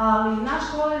 Ali naš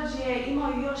koledž je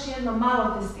imao još jedno malo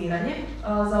testiranje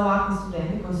za ovakve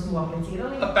studente koji su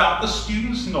aplicirali. About the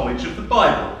students' knowledge of the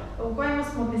Bible. U kojima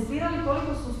smo testirali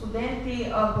koliko su studenti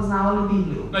poznavali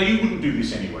Bibliju. Now you wouldn't do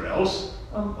this anywhere else.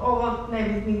 Ovo ne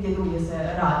bi nigdje drugdje se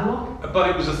radilo. But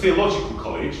it was a theological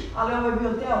college. Ali ovo je bio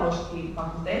teološki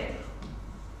fakultet.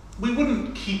 We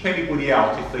wouldn't keep anybody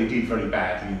out if they did very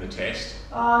badly in the test.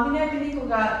 Mi ne bi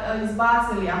nikoga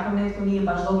izbacili ako netko nije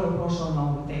baš dobro prošao na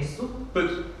ovom testu. But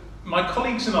my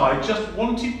colleagues and I just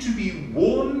wanted to be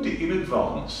warned in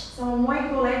advance. Samo moji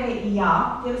kolege i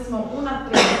ja htjeli smo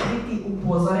unaprijed biti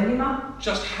upozorenima.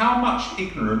 Just how much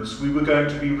ignorance we were going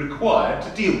to be required to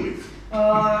deal with.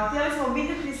 Htjeli smo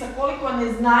vidjeti sa koliko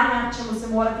neznanja ćemo se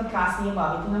morati kasnije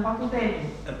baviti na fakultetu.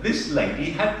 And this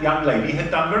young lady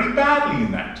had done very badly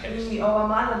in that test. I ova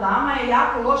mlada dama je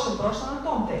jako loše prošla na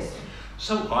tom testu.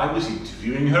 So I was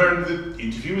interviewing her and the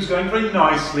interview was going very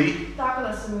nicely. Tako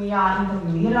da sam ja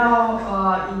intervjuirao,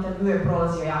 intervju je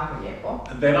prolazio jako lijepo.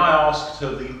 And then I asked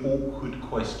her the awkward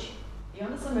question. I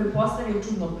onda sam joj postavio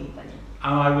čudno pitanje.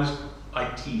 And I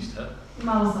teased her.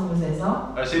 Malo sam mu zezao.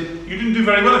 I said, you didn't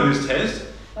do very well in this test.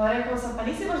 Rekao sam, pa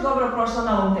nisi baš dobro prošla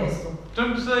na ovom testu.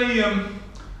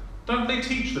 Don't they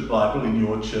teach the Bible in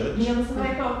your church? I onda sam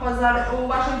rekao, pa zar u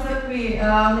vašoj crkvi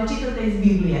ne čitate iz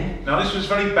Biblije? Now this was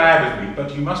very bad of me,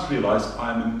 but you must realize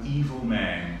I'm an evil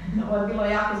man. Ovo je bilo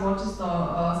jako zločesto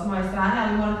s moje strane,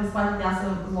 ali morate shvatiti ja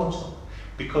sam zločko.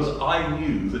 Because I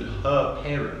knew that her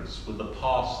parents were the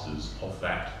pastors of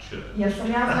that church. Jer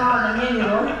sam ja znala da njeni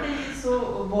roditelji su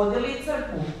vodili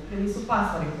crkvu, bili su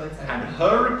pastori u toj crkvi. And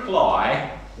her reply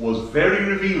was very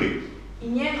revealing. I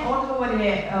njen odgovor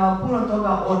je puno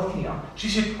toga otkrio. She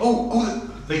said, oh,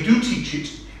 they do teach it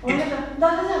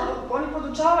Oni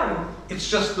podučavaju.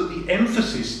 It's just that the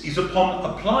emphasis is upon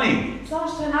applying it. Samo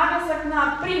što je naglasak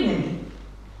na primjeni.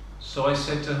 So I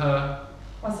said to her,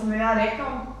 Pa sam joj ja rekao,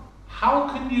 how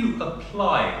can you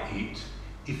apply it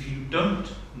if you don't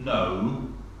know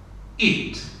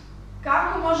it?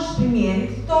 kako možeš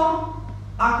primijeniti to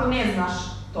ako ne znaš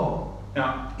to?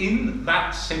 Now, in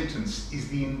that sentence is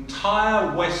the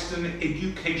entire Western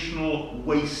educational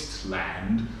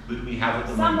wasteland that we have at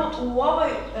the moment. Samo u ovoj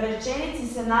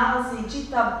rečenici se nalazi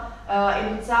čitav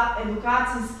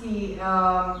edukacijski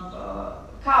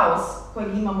kaos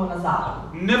kojeg imamo na zapadu.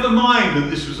 Never mind that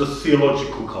this was a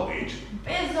theological college.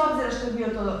 Bez obzira što je bio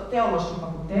to teološki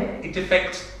fakultet, It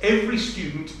affects every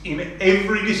student in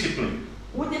every discipline.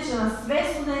 utječe na sve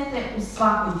studente u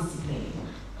svakoj disciplini.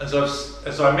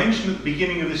 As I mentioned at the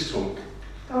beginning of this talk,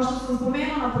 Kao što sam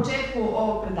spomenuo na početku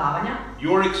ovog predavanja,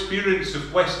 your experience of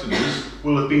Westerners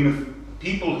will have been of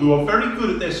people who are very good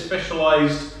at their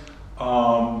specialized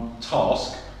task,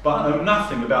 but know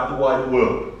nothing about the wider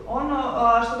world. ono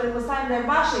što pretpostavljam da je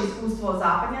vaše iskustvo o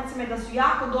zapadnjacima je da su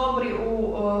jako dobri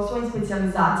u svojim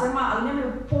specijalizacijama, ali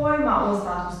nemaju pojma o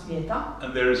ostatku svijeta.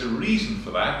 And there is a reason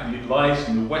for that, and it lies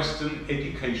in the Western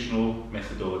educational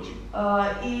methodology.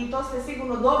 I to ste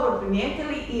sigurno dobro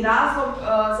primijetili i razlog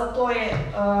za to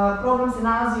je, problem se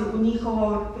nalazi u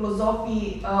njihovoj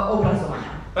filozofiji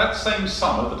obrazovanja. That same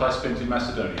summer that I spent in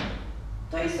Macedonia,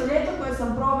 To je isto ljeto koje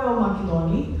sam proveo u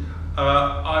Makedoniji.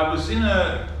 I was in a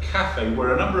cafe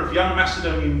where a number of young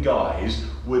Macedonian guys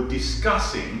were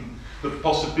discussing the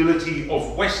possibility of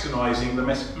westernizing the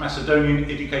Macedonian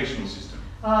educational system.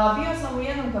 Bio sam u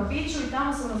jednom kafiću i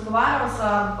tamo sam razgovarao sa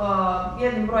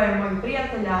jednim brojem mojih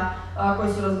prijatelja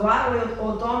koji su razgovarali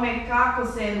o tome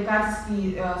kako se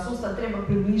edukacijski sustav treba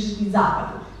približiti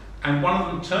zapadu. And one of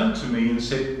them turned to me and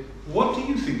said, "What do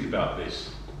you think about this?"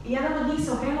 I jedan od njih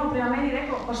se okrenuo prema meni i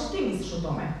rekao, pa što ti misliš o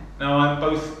tome? Now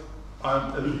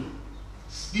I'm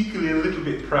sneakily a little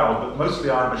bit proud, but mostly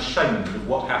I'm ashamed of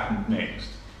what happened next.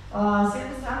 S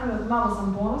jedne strane malo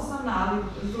sam ponosan, ali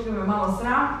s druge me malo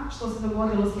sram što se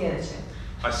dogodilo sljedeće.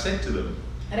 I said to them,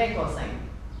 Rekao sam im,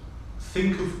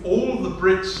 think of all the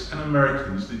Brits and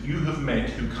Americans that you have met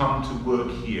who come to work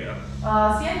here.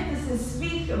 Sjetite se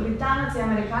svih Britanaca i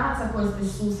Amerikanaca koje ste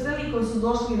susreli i koji su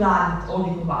došli raditi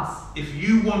ovdje kod vas. If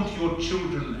you want your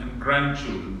children and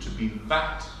grandchildren to be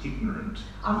that ignorant,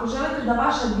 Ako želite da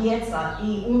vaša djeca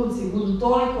i unuci budu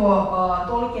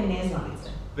tolike neznalice,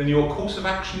 then your course of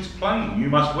action is plain. You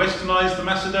must westernize the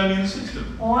Macedonian system.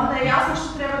 onda je jasno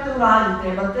što trebate uraditi.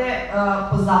 Trebate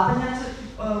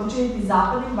učiniti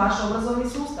zapadnim vaš obrazovni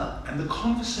sustav. And the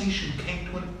conversation came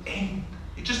to an end.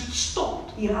 It just stopped.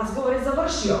 I razgovor je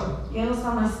završio.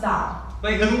 Jednostavno je stao.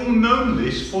 They had all known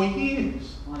this for years.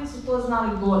 Oni su to znali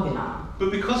godinama.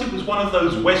 But because it was one of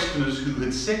those Westerners who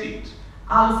had said it,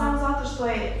 Ali samo zato što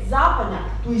je zapadnjak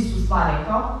tu istu stvar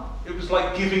rekao, it was like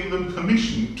giving them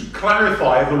permission to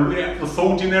clarify the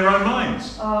thought in their own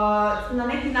minds. Na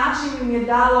neki način im je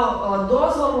dalo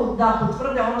dozvolu da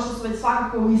potvrde ono što su već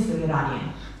svakako mislili ranije.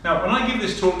 Now, when I give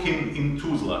this talk in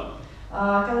Tuzla,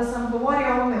 Kada sam govorio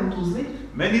o ovome u Tuzli,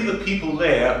 many of the people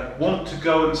there want to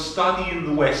go and study in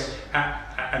the West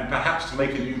and perhaps to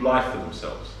make a new life for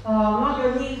themselves. Mnogi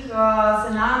od njih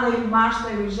se nadaju,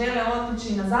 maštaju i žele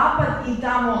otići na zapad i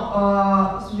tamo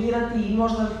studirati i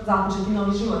možda započeti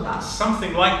novi život tamo.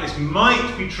 Something like this might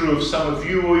be true of some of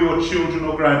you or your children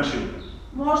or grandchildren.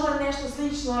 Možda nešto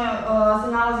slično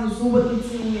se nalazi u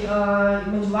Subotici,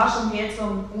 među vašom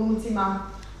djecom, unucima.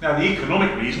 Now, the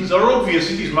economic reasons are obvious.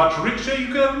 It is much richer,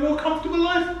 you can have a more comfortable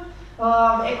life.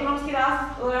 Ekonomski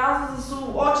razlozi su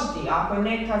očiti. Ako je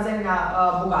neka zemlja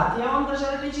bogatija, onda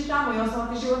želite ići tamo i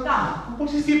osnovati život tamo.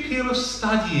 What is the appeal of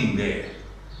studying there?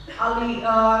 Ali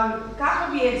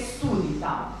kakav je studij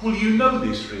tamo? Well, you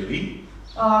know this really.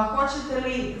 Hoćete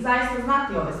li zaista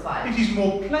znati ove stvari? It is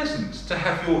more pleasant to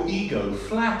have your ego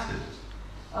flattered.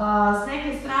 S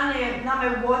neke strane, nama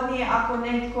je ugodnije ako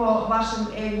netko vašem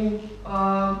egu,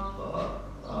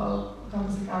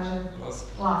 kako se kaže,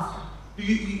 laska.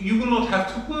 You will not have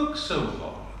to work so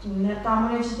hard. Tamo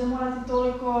nećete morati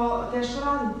toliko teško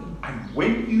raditi. And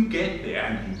when you get there,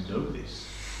 and you know this,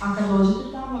 A kad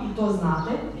dođete tamo i to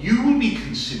znate, you will be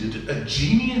considered a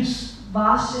genius.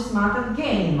 vas će smatrat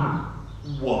genijima.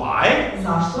 Why?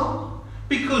 Zašto?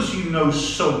 Because you know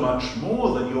so much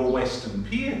more than your Western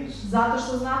peers. Zato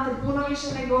što znate puno više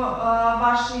nego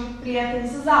vaši prijatelji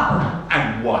sa zapada.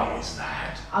 And why is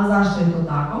that? A zašto je to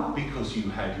tako? Because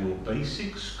you had your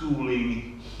basic schooling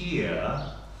here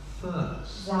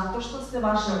first. Zato što ste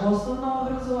vaše osnovno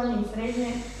obrazovanje i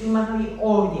srednje imali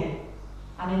ovdje,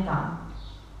 a ne tamo.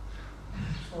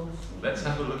 Let's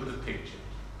have a look at the picture.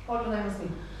 Pogledajmo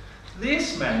sliku.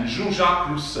 This man, Jean-Jacques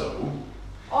Rousseau,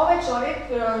 Ovaj čovjek,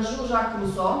 Jean-Jacques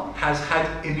Rousseau, has had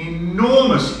an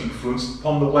enormous influence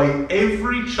upon the way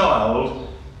every child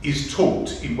is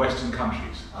taught in Western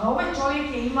countries. Ovaj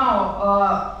čovjek je imao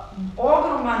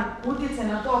ogroman utjecaj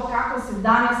na to kako se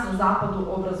danas na zapadu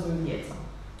obrazuju djeca.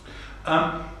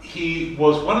 He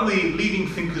was one of the leading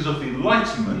thinkers of the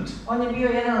Enlightenment. On je bio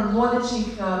jedan od vodećih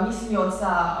mislioca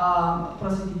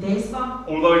prosvjetiteljstva.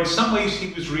 Although in some ways he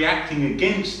was reacting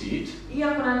against it.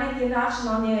 Iako na neki način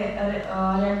on je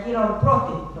reagirao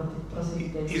protiv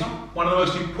prosvjetiteljstva. He's one of the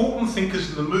most important thinkers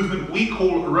in the movement we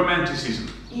call Romanticism.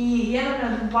 I jedan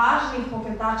od važnijih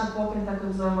pokretača pokreta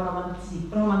koji zovemo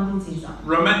romanticizam.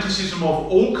 Romanticism of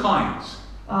all kinds.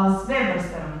 Sve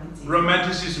vrste romanticizma.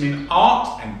 Romanticism in art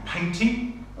and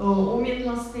painting.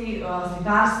 Umjetnosti,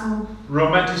 slikarstvu.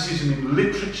 Romanticism in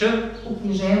literature. U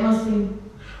književnosti.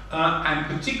 And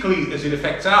particularly as it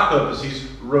affects our purposes,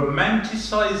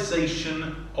 romanticization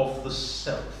of the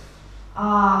self.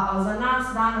 Za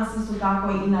nas danas isto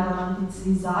tako i na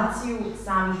romanticizaciju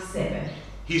samih sebe.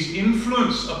 His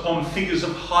influence upon figures of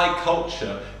high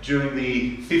culture during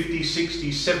the 50,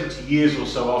 60, 70 years or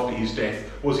so after his death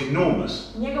was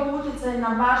enormous. Njegov utjecaj na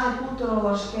važne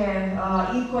kulturološke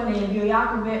ikone je bio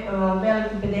jako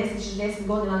veliki 50-60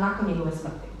 godina nakon njegove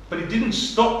smrti. But it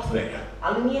didn't stop there.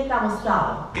 Ali nije tamo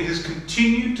stalo. It has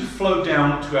continued to flow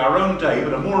down to our own day,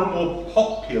 but a more and more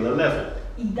popular level.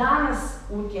 I danas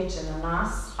utječe na nas,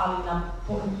 ali na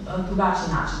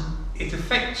drugačiji način. It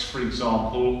affects, for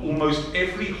example, almost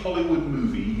every Hollywood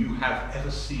movie you have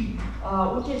ever seen.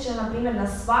 Utječe, na primjer, na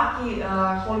svaki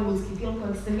hollywoodski film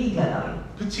kojeg ste vi gledali.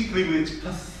 Particularly with its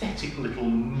pathetic little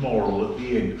moral at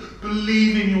the end.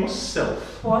 Believe in yourself.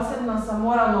 Posebno sa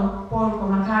moralnom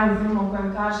porukom na kraju filma u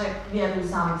kojem kaže vjeruj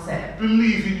samog sebe.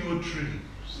 Believe in your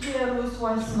dreams. Vjeruj u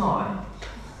svoje snove.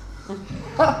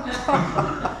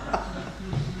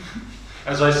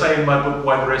 As I say in my book,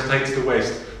 Why the Rest Hates the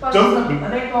West,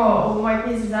 rekao u mojoj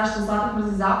knjizi Zašto ostatak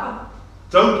mrzi zapad.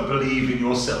 Don't believe in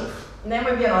yourself.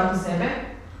 Nemoj vjerovati u sebe.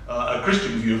 A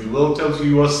Christian view of the world tells you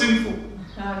you are sinful.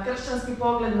 Kršćanski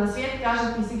pogled na svijet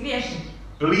kaže ti si griješan.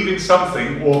 Believe in something,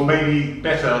 or maybe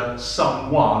better,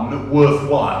 someone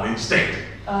worthwhile instead.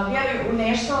 Vjeruj u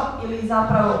nešto ili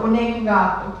zapravo u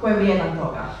nekoga tko je vrijedan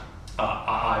toga.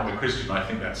 I'm a Christian, I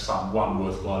think that someone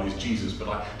worthwhile is Jesus, but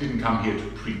I didn't come here to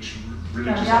preach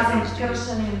religious Ja sam ideas to you.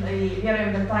 kršćanin i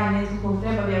vjerujem da taj netko kog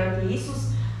treba vjerovati je Isus,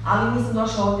 ali nisam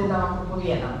došao ovdje da vam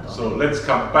propovijedam to. So let's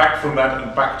come back from that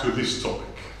and back to this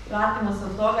topic. Vratimo se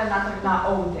od toga natrag na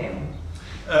ovu temu.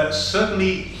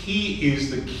 Certainly he is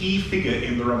the key figure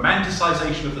in the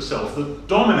romanticization of the self that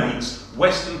dominates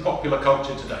Western popular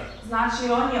culture today.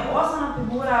 Znači, on je osnovna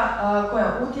figura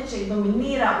koja utječe i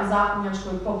dominira u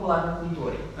zapadnjačkoj popularnoj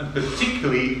kulturi. And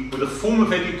particularly with a form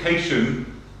of education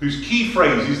whose key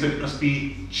phrase is that it must be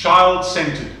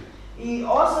child-centered. I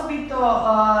osobito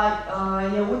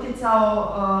je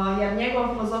utjecao, jer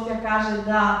njegova filozofija kaže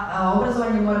da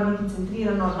obrazovanje mora biti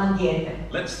centrirano na dijete.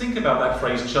 Let's think about that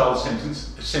phrase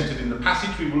child-centered in the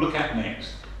passage we will look at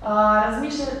next.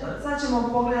 Sad ćemo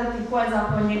pogledati koja je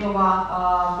zapravo njegova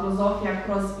filozofija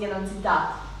kroz jedan citat.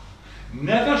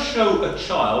 Never show a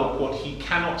child what he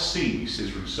cannot see, says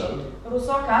Rousseau.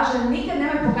 Rousseau kaže, nikad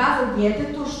nemoj pokazati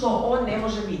djetetu što on ne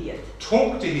može vidjeti.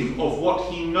 Talk to him of what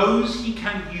he knows he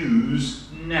can use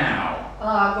now.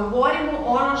 Govori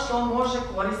mu ono što on može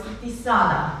koristiti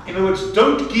sada. In other words,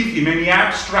 don't give him any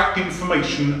abstract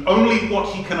information, only what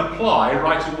he can apply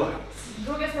right away. S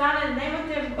druge strane,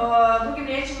 drugim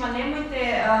riječima,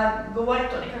 nemojte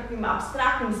govoriti o nekakvim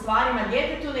apstraktnim stvarima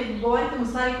djetetu, nego govorite mu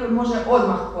stvari koje može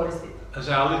odmah koristiti. As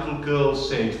our little girl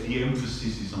said, the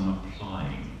emphasis is on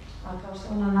applying. Kao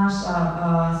što ona naša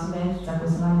studentica koju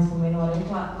sam ranije spomenula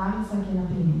rekla, naglasak je na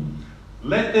primjeni.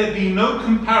 Let there be no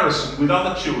comparison with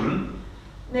other children.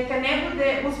 Neka ne bude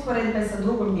usporedbe sa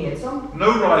drugom djecom. No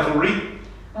rivalry.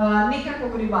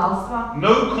 Nikakvog rivalstva. No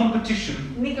competition.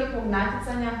 Nikakvog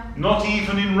natjecanja. Not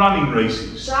even in running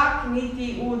races. Čak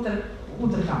niti u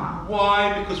utrkama.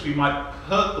 Why? Because we might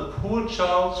hurt the poor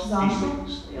child's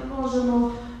feelings. Jer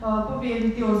možemo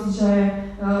pobijediti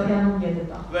osjećaje jednog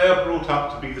djeteta. They are brought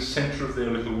up to be the center of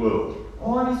their little world.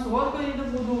 Oni su odgojeni da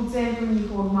budu u centru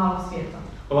njihovog malog svijeta.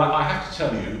 Well, I have to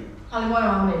tell you Ali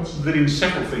moram vam reći that in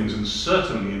several things, and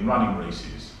certainly in running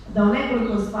races, da u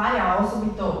nekoliko stvari, a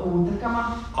osobito u utrkama,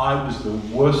 I was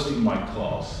the worst in my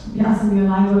class. Ja sam bio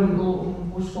najgori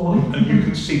u školi. And you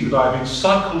can see that I've been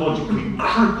psychologically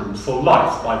crippled for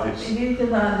life by this. I vidite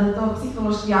da to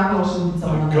psihološki jako loše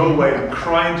utjecalo na I go away and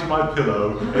cry into my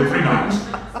pillow every night.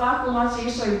 Svaku noć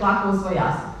išao i plakao u svoj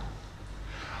jastup.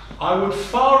 I would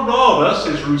far rather,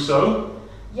 says Rousseau,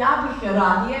 Ja bih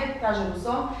radije, kaže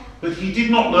Rousseau, that he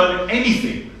did not learn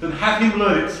anything than have him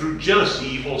learn it through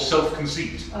jealousy or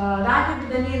self-conceit. radije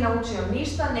bi da nije naučio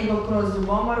ništa nego kroz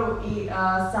ljubomoru i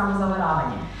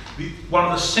samozavaravanje. One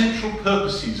of the central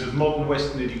purposes of modern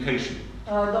Western education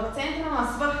Dok centralna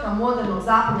svrha modernog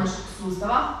zapadnjačkog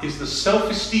sustava is the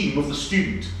self-esteem of the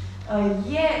student.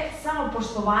 Je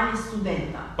samopoštovanje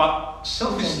studenta. But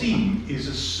self-esteem is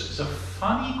a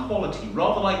funny quality,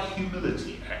 rather like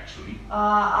humility, actually.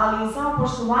 Ali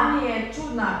samopoštovanje je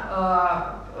čudna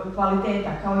kvaliteta,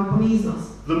 kao i poniznost.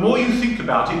 The more you think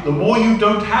about it, the more you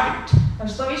don't have it.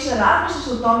 Što više razmišljaš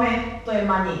o tome, to je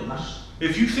manje imaš.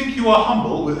 If you think you are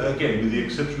humble, again with the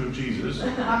exception of Jesus,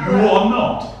 you are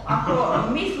not. Ako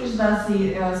misliš da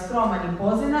si skroman i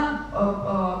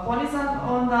ponizan,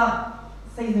 onda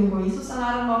sa iznimkom Isusa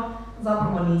naravno,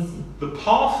 zapravo nisi. The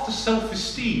path to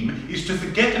self-esteem is to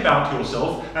forget about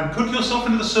yourself and put yourself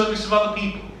into the service of other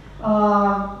people.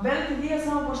 Veliki dio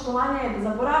samopoštovanja je da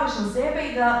zaboraviš na sebe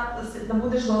i da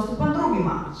budeš dostupan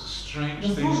drugima. It's a strange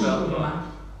Da thing služiš about drugima. life.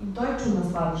 I to je čudna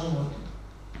stvar u životu.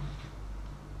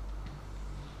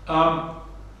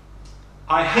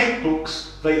 I hate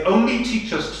books. They only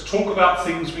teach us to talk about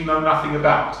things we know nothing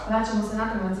about. Vraćamo se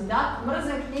natrag na citat.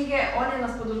 Mrzim knjige, one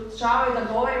nas podučavaju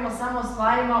da govorimo samo o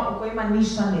stvarima o kojima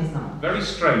ništa ne znamo. Very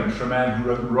strange for a man who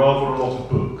wrote rather a lot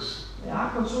of books.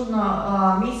 Jako čudno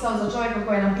misao za čovjeka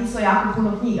koji je napisao jako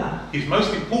puno knjiga. His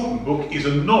most important book is a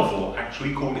novel,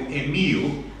 actually called Emile,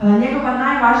 Njegova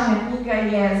najvažnija knjiga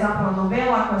je zapravo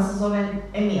novela koja se zove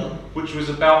Emil. which was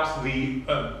about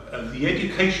the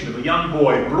education of a young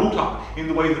boy brought up in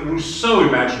the way that Rousseau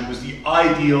imagined was the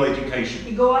ideal education.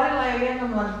 I govorila je o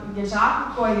jednom dječaku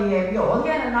koji je bio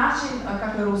odgojen na način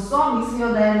kako je Rousseau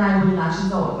mislio da je najbolji način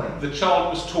za odgoj. The child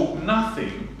was taught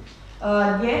nothing,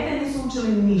 Dijete nisu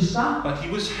učili ništa, but he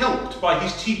was helped by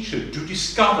his teacher to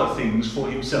discover things for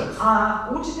himself. a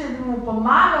učitelj bi mu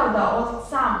pomagao da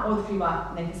sam otkriva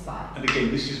neke stvari. And again,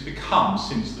 this has become,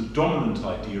 since the dominant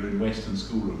idea in Western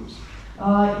schoolrooms.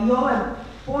 I ovo je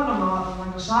ponovno,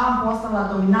 naglašavam, postala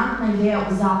dominantna ideja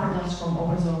u zapadnjačkom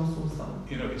obrazovnom sustavu.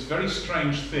 You know, it's a very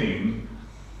strange thing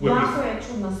Jako je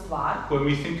čudna stvar. when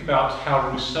we think about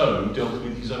how Rousseau dealt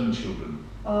with his own children.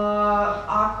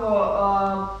 Ako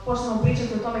počnemo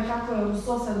pričati o tome kako je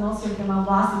Rousseau se odnosio prema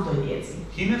vlastitoj djeci.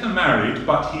 He never married,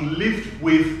 but he lived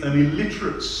with an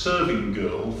illiterate serving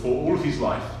girl for all of his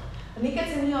life. Nikad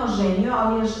se nije oženio,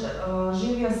 ali je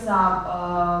živio sa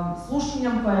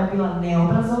sluškinjom koja je bila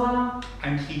neobrazovana,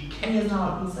 And he nije kept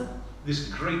znala pisati, this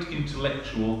great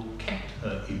intellectual kept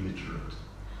her illiterate.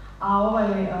 a ovaj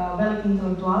veliki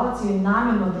intelektualac je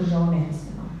namjerno držao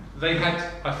nepismenom. They had,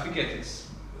 I forget, it's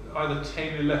either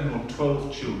 10, 11 or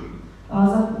 12 children.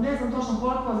 Ne znam točno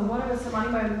koliko, zaboravio sam, ali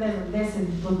imaju, ne znam,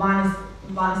 10 do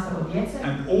 12 djece.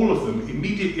 And all of them,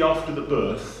 immediately after the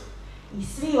birth, I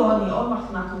svi oni odmah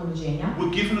nakon rođenja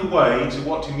were given away to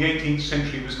what in the 18th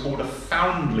century was called a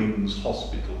foundlings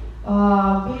hospital.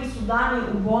 bili su dani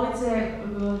u bolnice,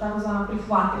 takozvana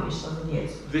prihvatilišta za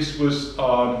djecu. This was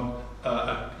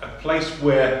a place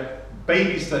where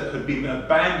babies that had been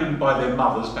abandoned by their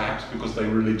mothers, perhaps because they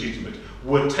were illegitimate,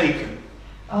 were taken.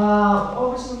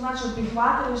 Obično znači od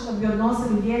prihvatilišta bi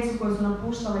odnosili djecu koje su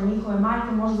napuštale njihove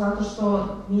majke, možda zato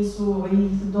što nisu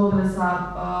ih dobile sa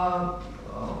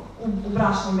u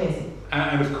bračnoj vezi.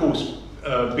 And of course,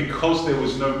 because there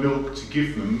was no milk to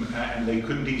give them and they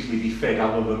couldn't easily be fed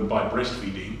other than by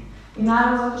breastfeeding, I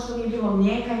naravno zato što nije bilo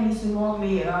mlijeka i nisu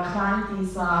mogli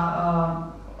hraniti sa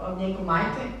mlijekom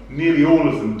majke. nearly all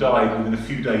of them died within a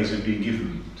few days of being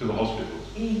given to the hospital.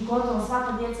 I gotovo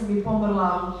svaka djeca bi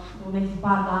pomrla u nekih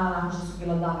par dana nakon što su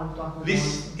bila dana u takvom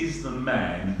This is the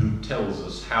man who tells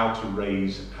us how to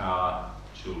raise our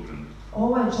children.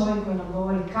 Ovo je čovjek koji nam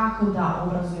govori kako da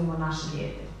obrazujemo naše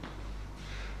dijete.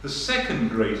 The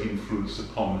second great influence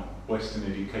upon Western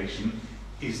education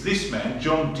is this man,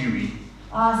 John Dewey.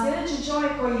 Sljedeći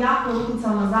čovjek koji jako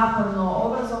utjecao na zapadno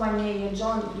obrazovanje je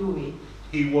John Dewey.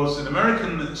 He was an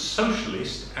American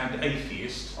socialist and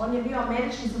atheist, On je bio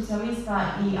američki socijalista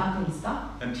i ateista.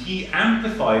 and he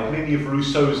amplified many of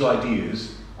Rousseau's ideas,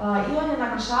 I on je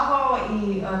naglašavao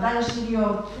i dalje širio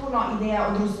puno ideja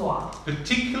od Rousseaua.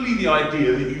 particularly the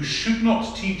idea that you should not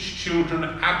teach children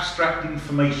abstract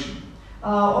information.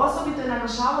 Osobito je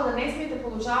naglašavao da ne smijete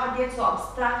podučavati djecu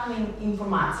apstraktnim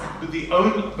informacijama.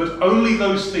 But only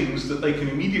those things that they can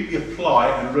immediately apply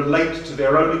and relate to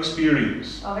their own experience.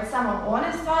 Već samo one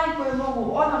stvari koje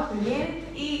mogu odmah primijeniti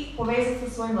i povezati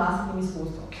sa svojim vlastitim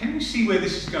iskustvom. Can you see where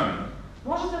this is going?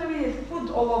 Možete li vidjeti kud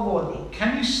ovo vodi? Can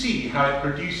you see how it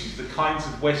produces the kinds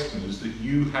of Westerners that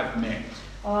you have met?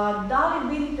 Da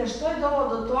li vidite što je dovelo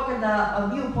do toga da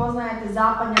vi upoznajete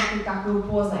zapadnjake kako je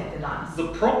upoznajete danas?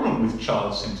 The problem with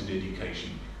child-centered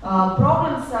education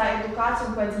Problem sa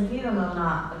edukacijom koja je centrirana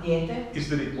na dijete is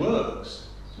that it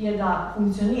works. je da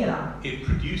funkcionira. It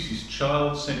produces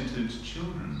child-centered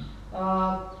children.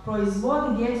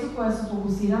 Proizvodi djecu koja su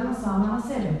fokusirana sama na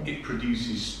sebe. It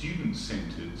produces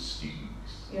student-centered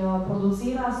students.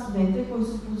 Producira studente koji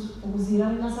su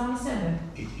fokusirani na sami sebe.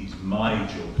 It is my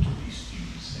job to be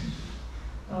student-centered.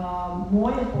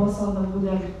 Moj je posao da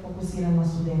bude fokusiran na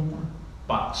studenta.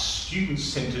 But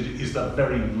student-centered is the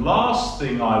very last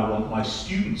thing I want my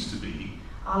students to be.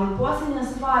 Ali posljednja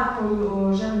stvar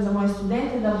koju želim za moje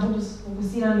studente da budu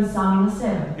fokusirani sami na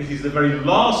sebe. It is the very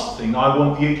last thing I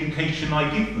want the education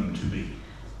I give them to be.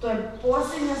 To je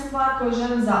posljednja stvar koju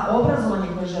želim za obrazovanje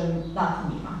koje želim dati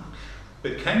njima.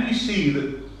 But can you see that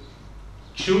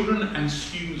children and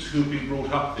students who have been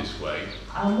brought up this way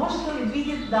Ali možete li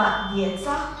vidjeti da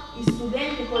djeca i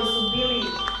studenti koji su bili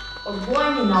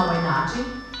odgojeni na ovaj način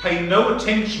pay no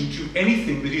attention to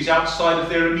anything that is outside of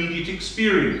their immediate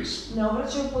experience? ne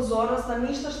obraćaju pozornost na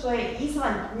ništa što je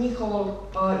izvan njihovog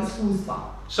iskustva.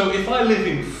 So if I live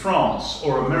in France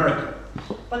or America,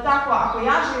 Pa tako, ako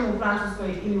ja živim u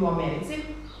Francuskoj ili u Americi,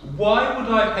 why would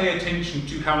I pay attention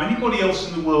to how anybody else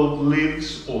in the world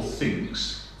lives or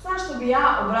thinks? zašto bi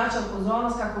ja obraćao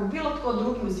pozornost kako bilo tko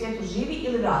drugi u svijetu živi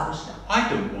ili razmišlja? I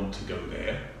don't want to go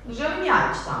there. Ne želim ja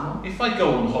ići tamo. If I go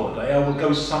on holiday, I will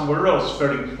go somewhere else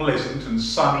very pleasant and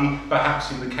sunny,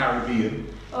 perhaps in the Caribbean.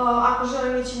 Ako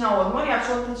želim ići na odmor, ja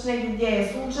ću otići negdje gdje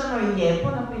je sunčano i lijepo,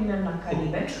 na primjer na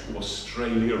Karibe. To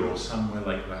Australia or somewhere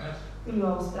like that. Ili u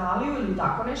Australiju ili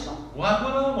tako nešto. Why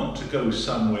would I want to go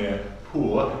somewhere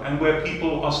poor and where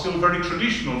people are still very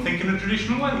traditional, think in a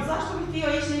traditional way? Zašto bih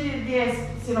htio ići negdje gdje je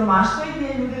siromaštvo i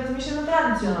gdje ljudi razmišljaju na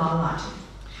tradicionalan način?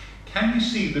 Can you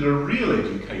see that a real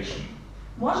education,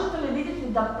 Možete li vidjeti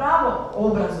da pravo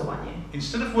obrazovanje,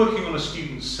 instead of working on a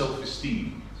student's self-esteem,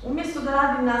 umjesto da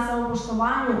radi na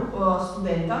samopoštovanju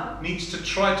studenta, needs to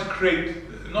try to create,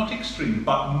 not extreme,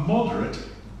 but moderate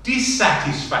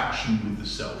dissatisfaction with the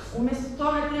self? umjesto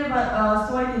toga treba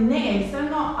stvoriti ne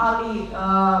ekstremno, ali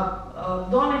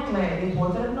donekle je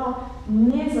potrebno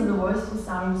nezadovoljstvo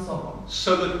samim sobom.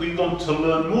 So that we want to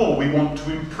learn more, we want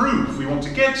to improve, we want to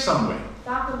get somewhere.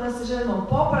 Tako da se želimo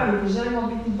popraviti, želimo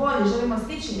biti bolji, želimo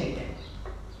stići negdje.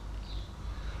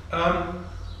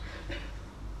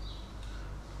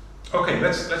 Okay,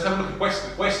 let's have a look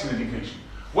at Western education.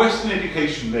 Western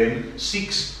education then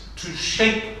seeks to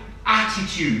shape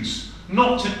attitudes,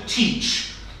 not to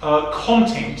teach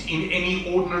content in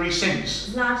any ordinary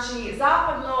sense. Znači,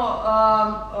 zapadno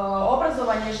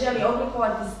obrazovanje želi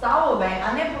oblikovati stavove,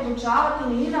 a ne podučavati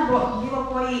ni na bilo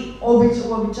koji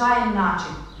uobičajen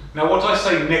način. Now what I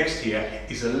say next here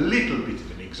is a little bit of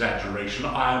an exaggeration.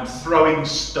 I am throwing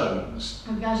stones.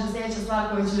 Kad kažem sljedeća stvar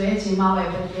koju ću reći, malo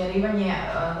je pretjerivanje,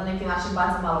 na neki način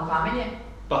baca malo kamenje.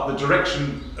 But the direction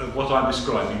of what I'm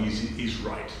describing is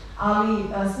right. Ali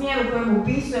smjer u kojem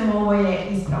upisujemo ovo je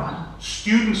ispravan.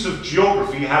 Students of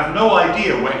geography have no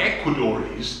idea where Ecuador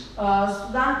is.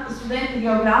 Studenti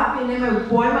geografije nemaju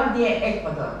pojma gdje je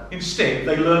Ekvador. Instead,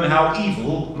 they learn how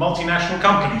evil multinational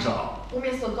companies are.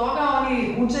 Umjesto toga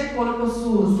oni uče koliko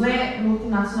su zle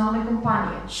multinacionalne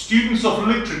kompanije. Students of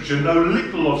literature know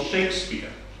little of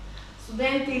Shakespeare.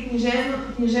 Studenti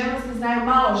književnosti znaju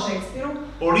malo o Šekspiru.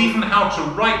 Or even how to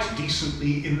write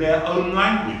decently in their own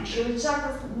language. Ili čak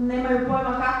nemaju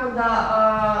pojma kako da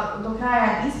do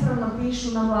kraja ispravno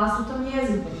pišu na vlastitom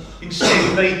jeziku.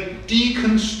 Instead, they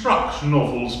deconstruct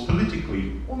novels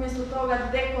politically. Umjesto toga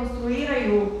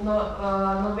dekonstruiraju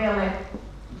novele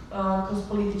kroz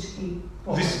politički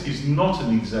pogled. This is not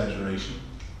an exaggeration.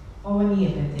 Ovo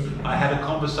nije pretjerivanje. I had a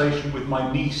conversation with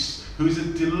my niece, who is a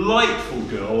delightful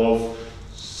girl of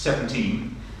 17.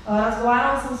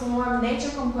 Razgovarala sam sa mojom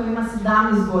nečakom koja ima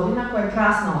 17 godina, koja je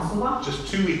krasna osoba.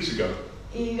 Just 2 weeks ago.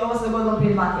 I ovo se dogodilo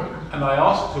prije 2 tjedna. And I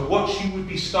asked her what she would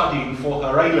be studying for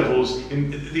her A-levels.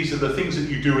 These are the things that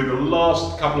you do in the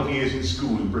last couple of years in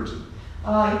school in Britain.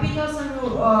 I pitao sam ju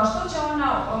što će ona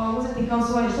uzeti kao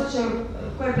svoje,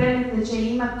 koje predmete će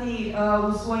imati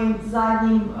u svojim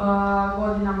zadnjim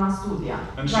godinama studija.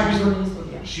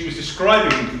 She was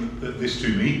describing this to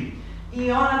me.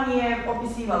 I ona mi je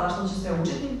opisivala što će se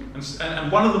učiti.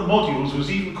 And one of the modules was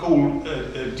even called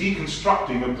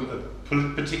deconstructing a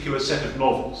particular set of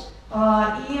novels.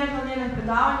 I jedno od njenih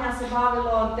predavanja se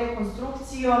bavilo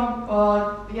dekonstrukcijom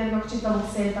jednog čitavog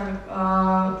seta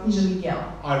književnih djela.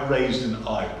 I raised an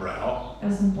eyebrow.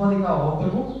 Ja sam podigao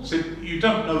obrvu. Said, you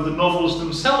don't know the novels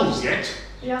themselves yet.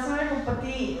 Ja sam rekao, pa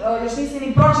ti još nisi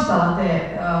ni pročitala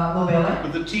te novele.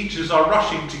 But the teachers are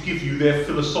rushing to give you their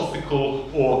philosophical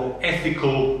or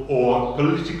ethical or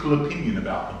political opinion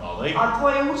about them, are they? A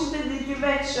tvoji učitelji ti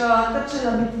već trče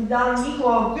da bi ti dali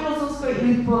njihovo filozofsko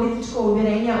ili političko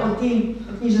uvjerenje o tim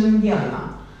književnim dijelima.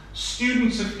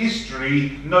 Students of history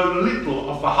know little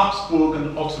of the Habsburg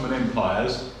and Ottoman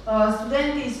empires.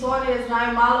 Studenti istorije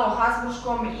znaju malo o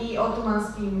Habsburškom i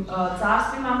Otomanskim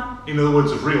carstvima. In other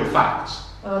words, of real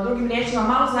facts. Drugim riječima,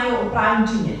 malo znaju o pravim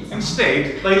činjenicama. Instead,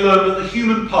 they learn that the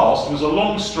human past was a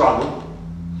long struggle.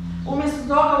 Umjesto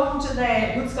toga uče da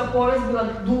je ljudska povijest bila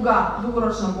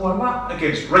dugoročna borba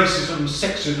Against racism,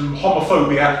 sexism,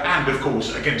 homophobia, and of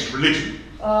course against religion.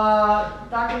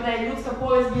 Dakle, da je ljudska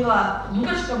povijest bila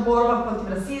dugačka borba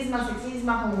protiv rasizma,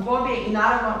 seksizma, homofobije i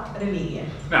naravno religije.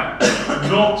 Now,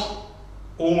 not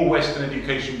all Western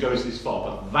education goes this far,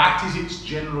 but that is its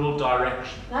general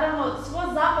direction. Naravno, svo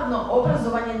zapadno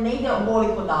obrazovanje ne ide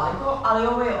ovoliko daleko, ali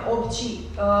ovo je opći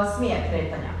smjer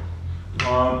kretanja.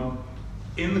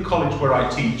 In the college where I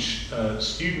teach,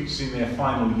 students in their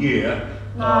final year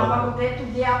Na fakultetu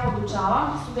gdje ja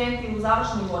podučavam, studenti u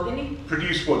završnoj godini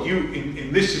produce what you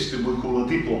in this system would call a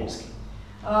diplomski.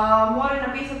 moraju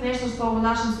napisati nešto što u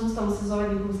našem sustavu se zove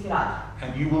diplomski rad.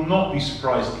 And you will not be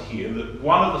surprised to hear that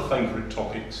one of the favorite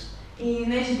topics, I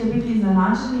nećete biti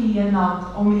iznenađeni, jedna od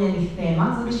omiljenih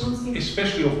tema za diplomski,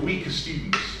 especially of weaker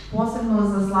students, posebno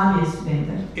za slabije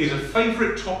studente, is a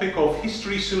favorite topic of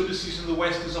history syllabuses in the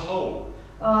West as a whole.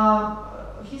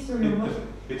 History of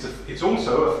It's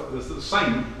also the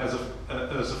same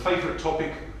as a favorite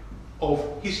topic of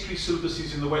history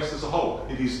syllabuses in the West as a whole.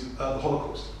 It is the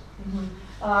Holocaust.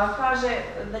 Kaže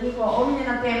da njihova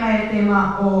omiljena tema je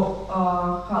tema o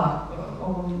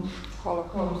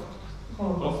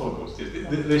Holocaust.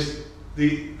 Yes.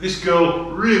 This girl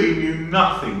really knew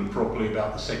nothing properly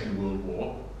about the Second World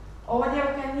War. Ova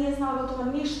djevojka nije znala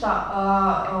gotovo ništa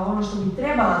ono što bi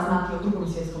trebala znati o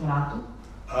Drugom svjetskom ratu.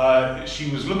 She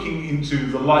was looking into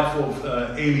the life of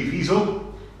Elie Wiesel,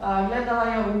 Gledala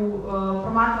je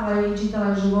promatrala je i čitala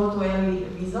je životu Elie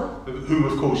Wiesel, who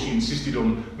of course she insisted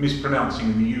on mispronouncing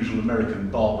in the usual American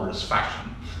barbarous fashion.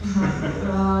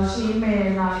 čije ime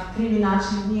je na krivi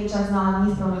način, nije čak znala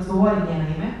ni ispravno izgovoriti njeno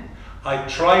ime. I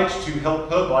tried to help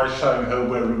her by showing her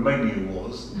where Romania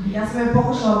was. Ja sam joj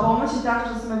pokušala pomoći tako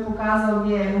što sam joj pokazao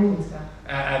gdje je Rumunjska.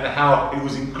 And how it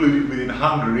was included within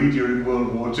Hungary during World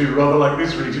War II, rather like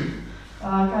this region.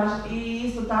 I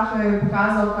isto tako je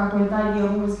pokazao kako je taj dio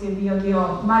Rumunjske bio dio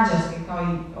Mađarske, kao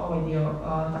i ovaj dio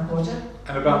također.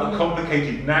 And about the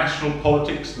complicated national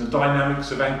politics and the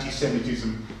dynamics of anti-Semitism.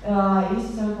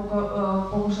 Isto sam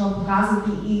pokušala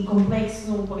pokazati i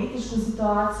kompleksnu političku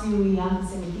situaciju i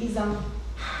antisemitizam.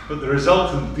 But the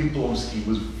resultant diplomski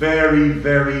was very,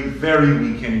 very, very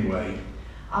weak anyway.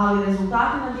 Ali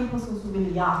rezultati na diplomskom su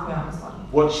bili jako slabi.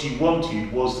 What she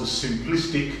wanted was the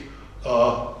simplistic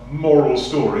moral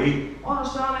story. Ono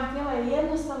što ona htjela je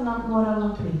jednostavna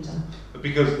moralna priča.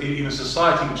 Because in a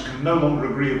society which can no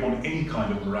longer agree upon any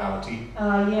kind of morality,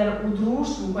 jer u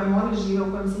društvu u kojem oni žive,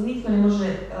 u kojem se nitko ne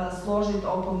može složiti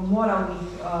oko moralnih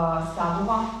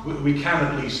stavova, we can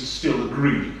at least still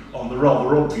agree on the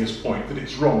rather obvious point that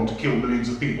it's wrong to kill millions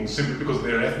of people simply because of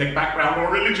their ethnic background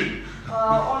or religion.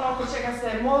 Ono oko čega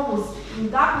se mogu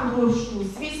u takvom društvu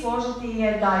svi složiti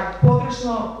je da je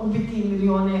pogrešno ubiti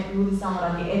milijone ljudi samo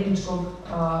radi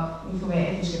njihove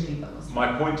etničke pripadnosti.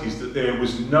 My point is that there was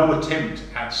no attempt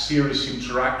at serious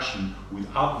interaction with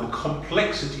the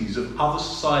complexities of other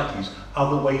societies,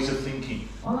 other ways of thinking.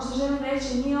 Ono što želim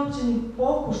reći, nije uopće ni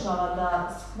pokušala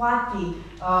da shvati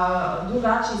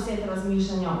drugačiji set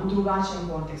razmišljanja u drugačijem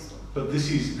kontekstu. But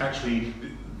this is actually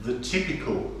the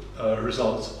typical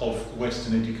results of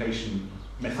Western education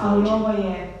methodology. Ali ovo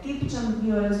je tipičan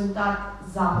bio rezultat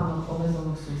zapadnog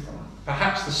obrazovnog sustava.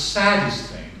 Perhaps the saddest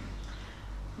thing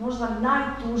Možda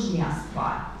najtužnija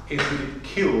stvar is that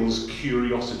it kills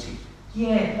curiosity.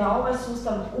 Je da ovaj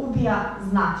sustav ubija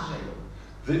znatiželju.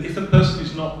 That if a person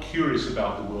is not curious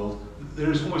about the world,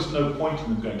 there is almost no point in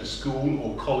them going to school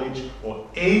or college or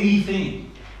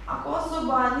anything. Ako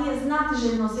osoba nije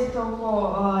znatiželjno svijeta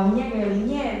oko njega ili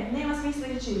nje, nema smisla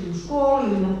ići ili u školu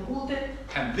ili na fakultet.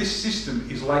 And this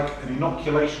system is like an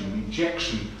inoculation, an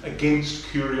injection against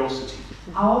curiosity.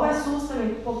 A ovaj sustav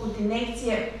je poput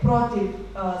injekcije protiv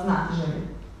znatiželje.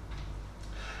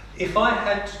 If I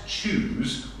had to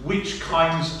choose which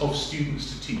kinds of students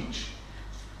to teach,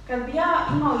 kad bi ja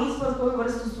imao izbor koju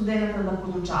vrstu studenta da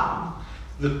podučavam,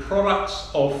 the products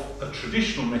of a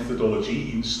traditional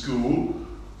methodology in school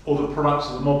or the products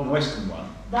of the modern Western one,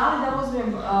 da li da uzmem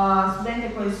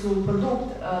studente koji su produkt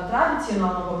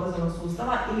tradicionalnog obrazovnog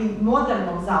sustava ili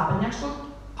modernog zapadnjačkog,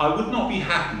 I would not be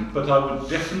happy, but I would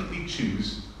definitely choose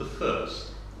the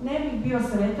first. ne bih bio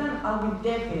sretan, ali bih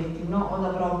definitivno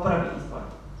odabrao prvi izbor.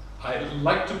 I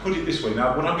like to put it this way. Now,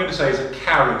 what I'm going to say is a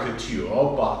caricature,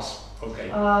 but okay.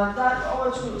 Da,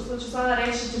 ovo što ću sada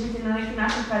reći će biti na neki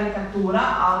način karikatura,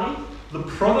 ali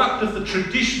The product of the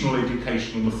traditional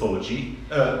educational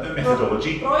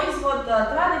methodology proizvod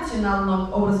tradicionalnog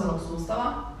obrazovnog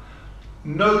sustava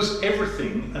knows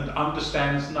everything and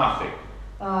understands nothing.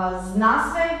 Zna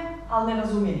sve, ali ne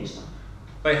razumije ništa.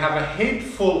 They have a head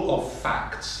full of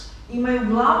facts, Imaju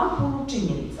glavu punu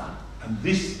činjenica and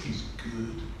this is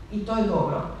good. i to je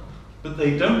dobro. But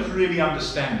they don't really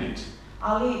understand it.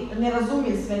 Ali ne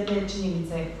razumije sve te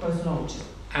činjenice koje su naučili.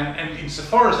 And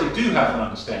insofar as they do have an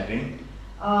understanding,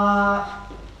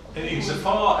 and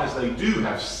insofar as they do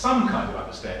have some kind of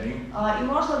understanding, I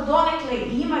možda donekle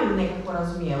imaju nekako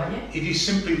razumijevanje. it is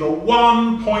simply the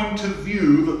one point of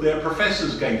view that their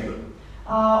professors gave them.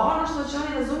 Ono što će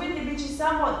oni razumjeti bit će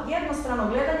samo jednostrano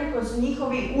gledanje koje su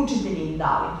njihovi učitelji im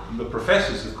dali. The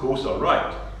professors, of course, are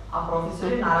right. A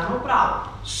profesor je naravno u pravu.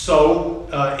 So,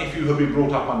 if you have been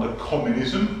brought up under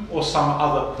communism or some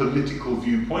other political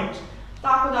viewpoint,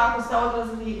 Tako da ako ste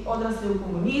odrasli u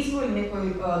komunizmu ili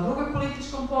nekoj drugoj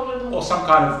političkom pogledu, or some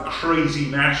kind of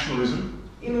crazy nationalism,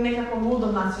 ili nekakvom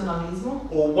ludom nacionalizmu,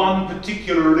 or one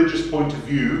particular religious point of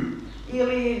view,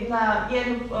 ili na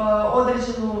jednu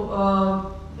određenu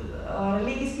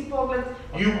religijski pogled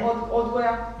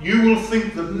odgoja, you will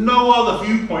think that no other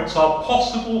viewpoints are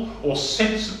possible or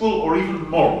sensible or even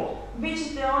moral. vi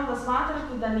ćete onda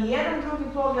smatrati da ni jedan drugi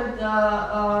pogled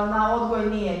na odgoj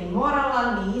nije ni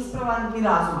moralan, ni ispravan, ni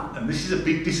razuman. And this is a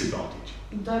big disadvantage.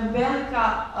 I to je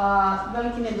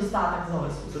veliki nedostatak za ovaj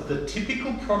sustav. The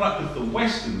typical product of the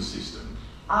Western system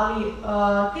Ali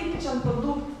tipičan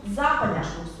produkt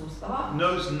zapadnjačkog sustava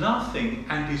knows nothing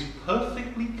and is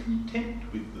perfectly content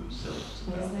with themselves.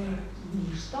 ne znaju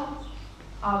ništa,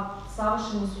 a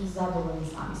savršeno su zadovoljni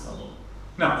sami sobom.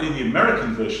 Now, in the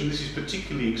American version, this is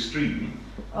particularly extreme.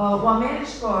 U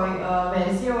američkoj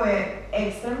verziji ovo je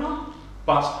ekstremno,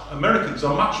 But Americans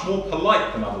are much more polite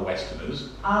than other Westerners,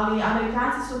 ali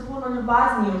Amerikanci su puno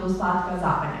ljubazniji od ostatka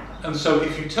zapadnjaka. and so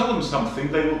if you tell them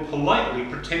something, they will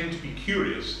politely pretend to be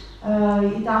curious.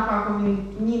 I tako ako vi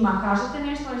njima kažete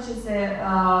nešto, oni će se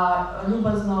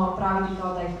ljubazno praviti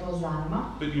kao da ih to zanima.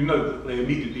 But you know that they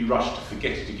immediately rush to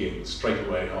forget it again straight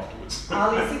away afterwards.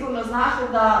 Ali sigurno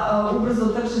znate da ubrzo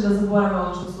trče da zaborave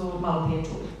ono što su malo prije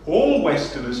čuli. All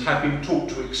Westerners have been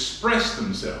taught to express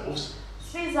themselves,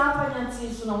 Svi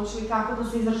zapadnjaci su naučili kako da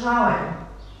se izražavaju.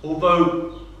 although,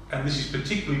 and this is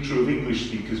particularly true of English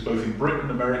speakers both in Britain,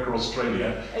 America, Australia,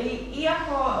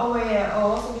 Iako ovo je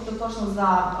osobito točno za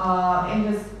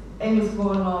englesko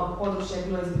govorno područje,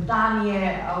 bilo iz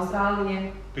Britanije,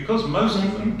 Australije, because most of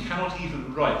them cannot even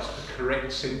write a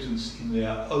correct sentence in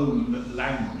their own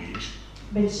language,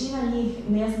 većina njih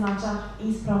ne zna čak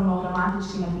ispravno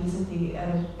gramatički napisati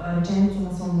rečenicu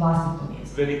na svom vlastitom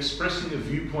jeziku. then expressing a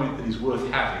viewpoint that is worth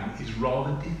having is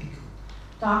rather difficult.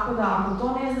 Tako da ako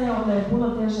to ne znaju, onda je puno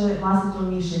teže vlastito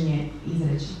mišljenje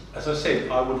izreći. As I said, I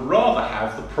would rather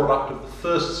have the product of the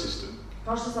first system,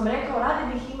 Kao što sam rekao,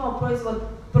 radije bih imao proizvod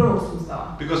prvog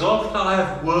sustava. because after I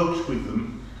have worked with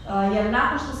them Jer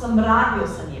nakon što sam radio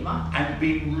sa njima and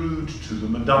been rude to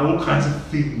them and done all kinds of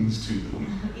things to them,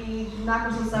 i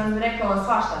nakon što sam im rekao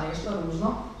svašta nešto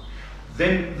ružno,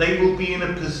 then they will be in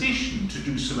a position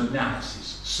to do some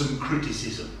analysis, some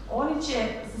criticism. oni će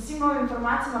sa svim ovim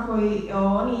informacijama koji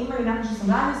oni imaju nakon što sam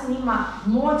radio sa njima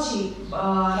moći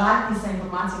raditi sa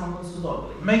informacijama koje su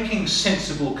dobili. Making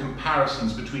sensible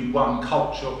comparisons between one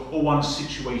culture or one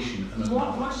situation and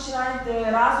another. Moći će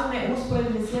raditi razumne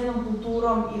usporedbe s jednom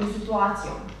kulturom ili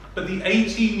situacijom. But the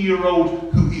 18-year-old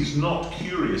who is not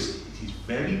curious, it is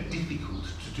very difficult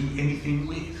to do anything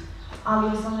with. Ali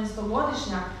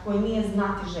 18-godišnjak koji nije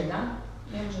znati željan,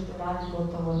 ne možete raditi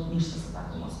gotovo ništa sa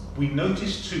takvom osobom. We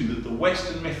notice too that the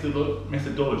Western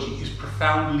methodology is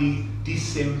profoundly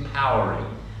disempowering.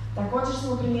 Također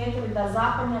smo primijetili da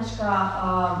zapadnjačka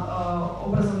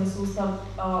obrazovni sustav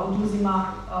oduzima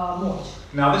moć.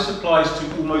 Now this applies to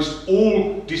almost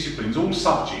all disciplines, all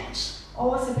subjects.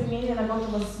 Ovo se primjenjuje na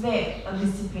gotovo sve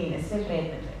discipline, sve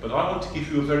predmete. But I want to give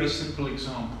you a very simple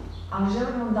example. Ali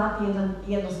želim vam dati jedan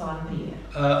jednostavan primjer.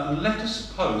 Let us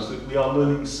suppose that we are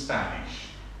learning Spanish.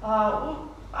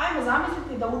 Ajmo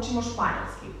zamisliti da učimo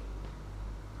španjolski.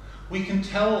 we can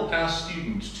tell our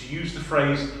students to use the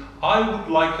phrase, I would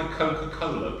like a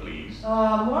Coca-Cola, please.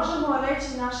 Možemo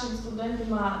reći našim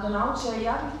studentima da nauče,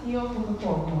 ja bih htio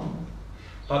Coca-Cola.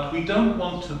 But we don't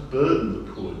want to burden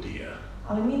the poor dear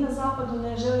Ali mi na zapadu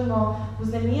ne želimo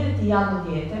uznemiriti jadno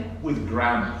dijete with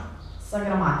grammar. sa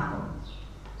gramatikom.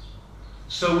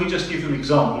 So we just give them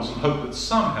examples and hope that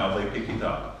somehow they pick it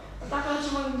up. Tako da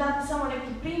ćemo im dati samo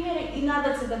neki primjere i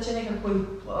nadati se da će nekako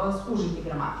skužiti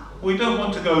gramatiku. We don't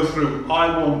want to go through I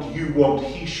want, you want,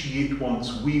 he, she, it wants,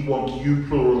 we want, you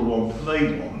plural want, they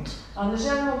want. Ne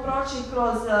želimo proći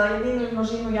kroz jedinu i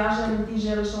množinu, ja želim, ti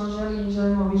želiš, on želi, mi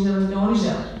želimo, vi želite, oni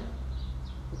žele.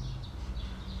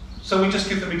 So we just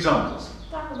give them examples.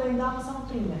 Tako da im damo samo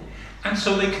primjer. And so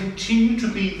they continue to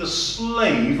be the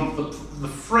slave of the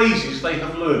phrases they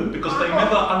have learned because they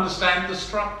never understand the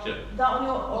structure. Da oni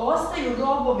ostaju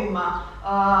robovima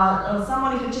samo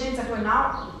onih rečenica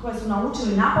koje su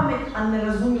naučili napamet, a ne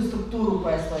razumiju strukturu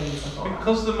koja stoji iza toga.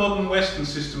 Because the modern Western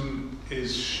system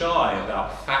is shy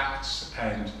about facts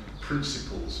and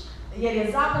principles. Jer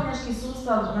je zapadnjački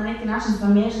sustav na neki način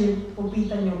sramežljiv po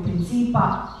pitanju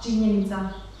principa, činjenica.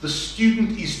 The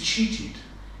student is cheated.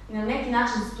 I na neki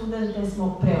način studente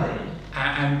smo prevarili.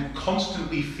 And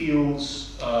constantly feels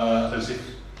as if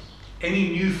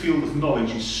any new field of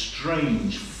knowledge is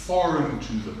strange, foreign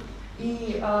to them.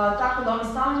 I tako da oni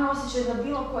stalno osjećaju da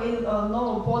bilo koje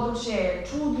novo područje je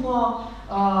čudno,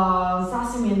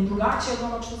 sasvim je drugačije od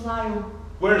onog što znaju.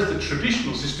 Whereas the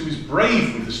traditional system is brave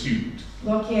with the student.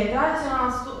 Dok je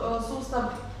tradicionalan sustav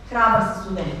hrabar sa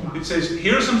studentima. It says,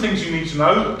 here are some things you need to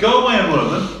know, go away and learn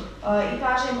them. I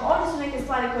kažem, ovdje su neke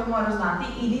stvari koje moraš znati,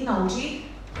 idi nauči.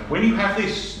 And when you have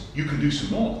this, you can do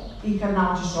some more. I kad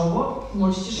naučiš ovo,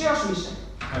 moći ćeš još više.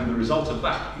 And the result of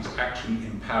that is actually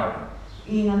empowering.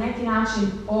 I na neki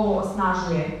način ovo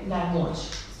osnažuje, daje moć.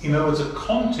 In other words, a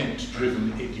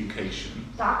content-driven education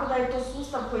Tako da je to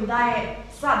sustav koji daje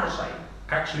sadržaj.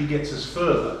 actually gets us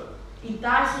further. I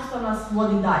taj sustav nas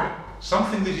vodi dalje.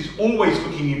 Something that is always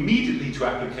looking immediately to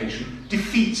application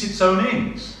defeats its own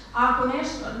ends. Ako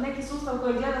neki sustav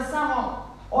koji gleda samo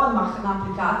odmah na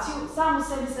aplikaciju, samo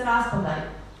sebi se raspadaju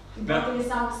i protiv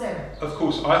samog sebe. Of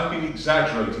course, I've been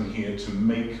exaggerating here to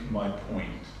make my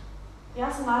point.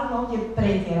 Ja sam naravno ovdje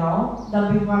pretjerao da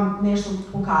bih vam nešto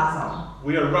pokazao.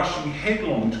 We are rushing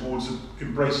headlong towards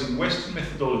embracing Western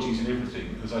methodologies in everything.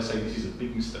 As I say, this is a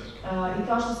big mistake. I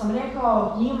kao što sam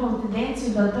rekao, mi imamo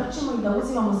tendenciju da trčimo i da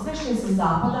uzimamo sve što je sa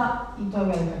zapada i to je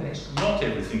velika greška. Not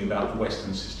everything about the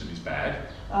Western system is bad.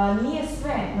 Nije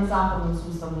sve na zapadnom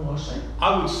sustavu loše. I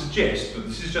would suggest, but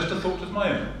this is just a thought of my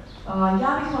own.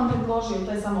 Ja bih vam predložio,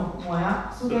 to je samo moja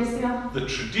sugestija. The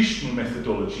traditional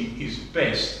methodology is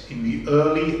best in the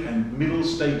early and middle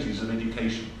stages of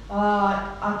education.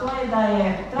 A to je da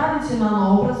je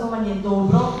tradicionalno obrazovanje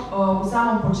dobro u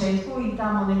samom početku i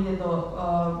tamo negdje do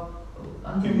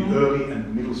In the early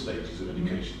and middle stages of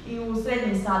education. I u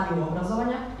srednjem stadiju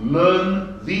obrazovanja. Learn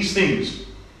these things.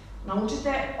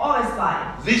 Naučite ove stvari.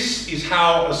 This is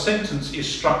how a sentence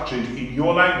is structured in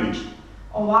your language.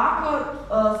 Ovako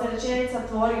se rečenica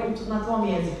tvori na tvom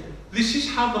jeziku. This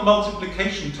is how the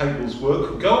multiplication tables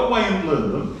work. Go away and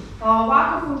learn them.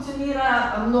 Ovako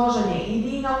funkcionira množenje. Idi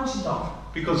i nauči to.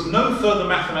 Because no further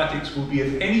mathematics will be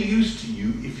of any use to you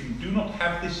if you do not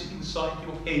have this inside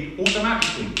your head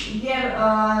automatically. Jer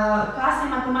kasnije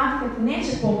matematika ti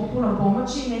neće puno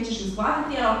pomoći, nećeš ju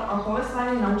shvatiti, jer ako ove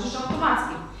stvari naučiš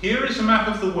automatski. Here is a map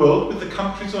of the world with the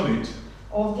countries on it.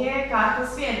 Ovdje je karta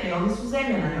svijeta i ovdje su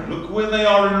zemlje na njoj. Look where they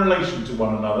are in relation to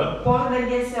one another. Pogledaj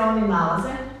gdje se oni nalaze.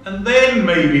 And then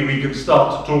maybe we can start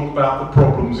to talk about the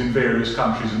problems in various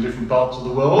countries in different parts of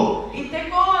the world. I tek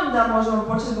onda možemo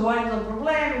početi govoriti o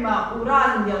problemima u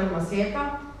raznim dijelovima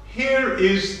svijeta. Here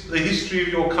is the history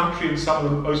of your country and some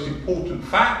of the most important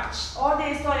facts. Ovdje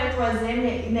je istorija tvoje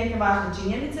zemlje i neke važne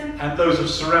činjenice. And those of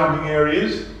surrounding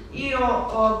areas. I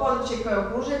o područje koje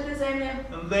okružuje te zemlje.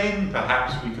 And then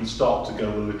perhaps we can start to go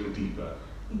a little deeper.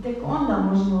 I tek onda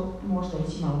možemo možda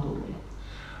ići malo dublje.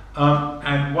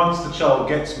 And once the child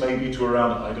gets maybe to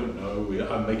around, I don't know,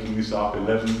 I'm making this up,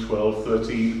 11, 12,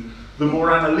 13, the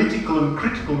more analytical and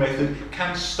critical method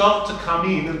can start to come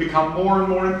in and become more and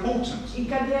more important. I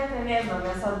kad dijete, ne znam,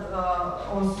 ja sad,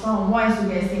 ovo su samo moje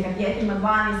sugestije, kad dijete ima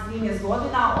 12-13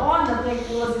 godina, onda tek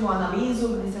ulazimo u analizu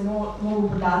gdje se mogu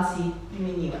podaci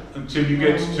primjenjivati. Until you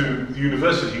get to the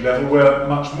university level where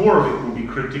much more of it will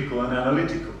be critical and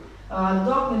analytical.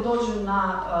 Dok ne dođu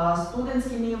na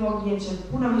studentski nivo gdje će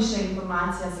puno više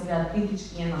informacija se gledati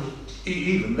kritički i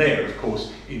analitički. Even there, of course,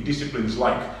 in disciplines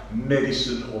like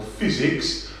medicine or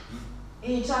physics,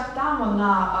 I čak tamo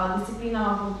na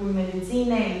disciplinama poput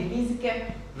medicine i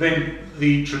fizike, then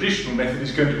the traditional method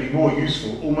is going to be more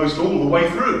useful almost all the way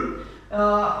through.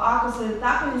 Ako se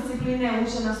takve discipline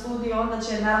uče na studiju, onda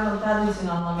će naravno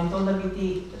tradicionalna metoda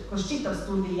biti kroz čitav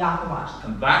studij jako važna.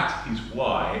 And that is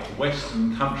why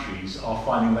Western countries are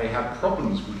finding they have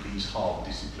problems with these hard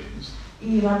disciplines.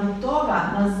 I radi toga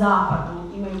na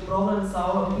zapadu imaju problem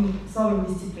sa ovim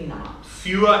disciplinama.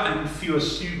 Fewer and fewer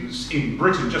students in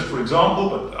Britain, just for example,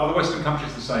 but other Western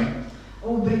countries the same.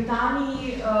 U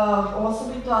Britaniji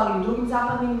osobito, ali i u drugim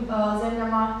zapadnim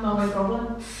zemljama ima ovaj problem.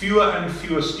 Fewer and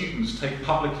fewer students take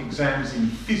public exams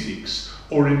in physics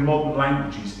or in modern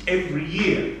languages every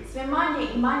year. Sve manje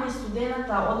i manje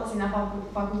studenata odlazi na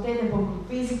fakultete poput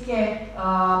fizike,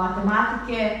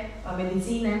 matematike,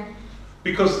 medicine.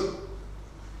 Because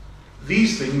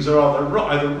these things are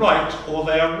either right or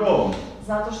they are wrong.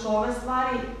 Zato što ove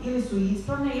stvari ili su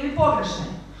ispravne ili pogrešne.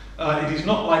 It is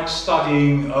not like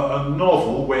studying a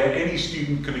novel where any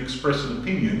student can express an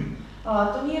opinion.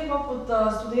 To nije poput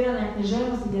studiranja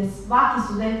književnosti gdje svaki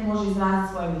student može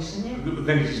izraziti svoje mišljenje.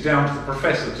 Then it is down to the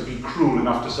professor to be cruel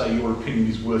enough to say your opinion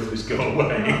is worthless, go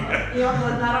away. I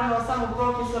onda naravno samo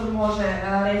profesor može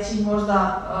reći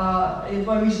možda je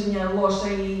tvoje mišljenje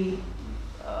loše i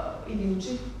idi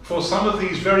uči. For some of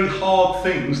these very hard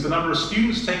things, the number of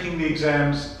students taking the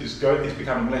exams is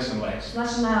becoming less and less.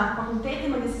 Znači na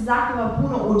fakultetima gdje se zahtjeva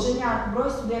puno učenja, broj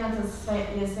studenata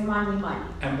je sve manje i manje.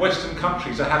 And Western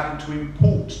countries are having to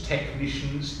import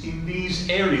technicians in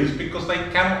these areas because they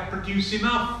cannot produce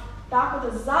enough. Tako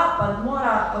da zapad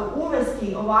mora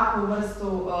uvesti ovakvu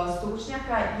vrstu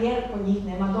stručnjaka jer kod njih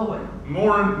nema dovoljno.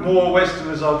 More and more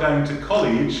Westerners are going to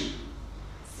college.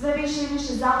 Sve više i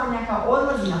više zapadnjaka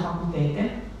odlazi na fakultete.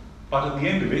 But at the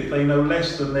end of it, they know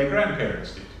less than their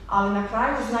grandparents did. Ali na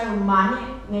kraju znaju manje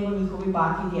nego njihovi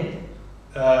baki i djede.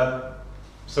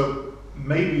 So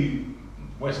maybe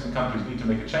Western countries need to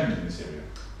make a change in this area.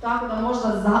 Tako da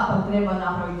možda zapad treba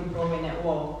napraviti promjene u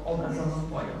ovom obrazovnom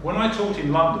polju. When I taught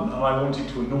in London and I wanted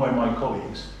to annoy my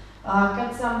colleagues,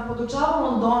 kad sam podučavao u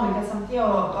Londonu i kad sam htio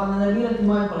nervirati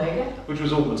moje kolege, which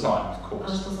was all the time, of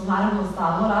course, što sam naravno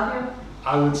stalno radio,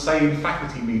 I would say in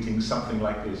faculty meetings something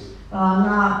like this.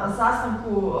 Na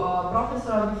sastanku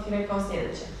profesora bih rekao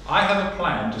sljedeće. I have a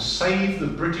plan to save the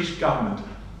British government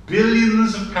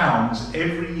billions of pounds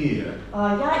every year.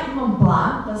 Ja imam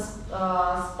plan da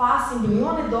spasim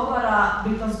milijune dolara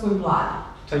britanskoj vladi.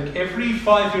 Take every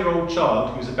 5-year-old child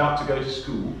who is about to go to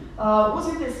school.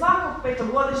 Uzmite svakog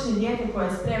petogodišnje dijete koje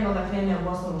je spremno da krene u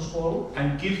osnovnu školu.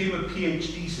 And give him a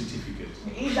PhD certificate.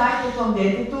 I dajte tom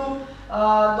djetetu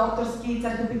doktorski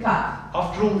certifikat.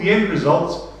 After all, the end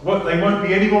results, they won't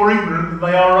be any more ignorant than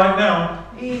they are right now.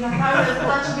 I na kraju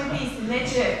rezultat će biti isti.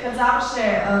 Neće, kad završe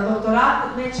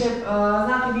doktorat, neće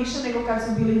znati više nego kad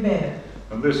su bili bebe.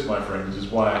 And this, my friends,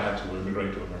 is why I had to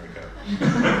immigrate to America.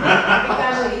 I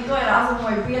kaže, i to je razlog,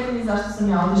 moji prijatelji, zašto sam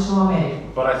ja otišao u Ameriku.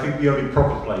 But I think the only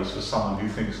proper place for someone who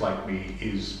thinks like me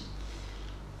is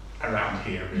around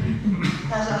here, really.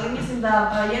 Kaže, ali mislim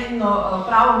da jedino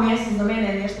pravo mjesto za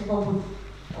mene je nešto poput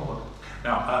ovoga.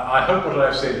 Now, I hope what I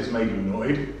have said has made you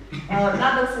annoyed.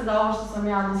 Nadam se da ovo što sam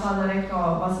ja do sada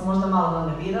rekao vas je možda malo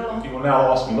nerviralo. You will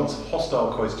now ask me lots of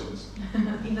hostile questions.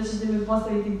 I da ćete mi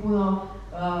postaviti puno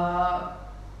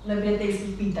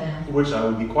neprijateljskih pitanja. Which I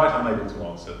will be quite unable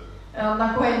to answer.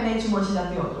 Na koje neću moći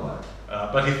dati odgovor.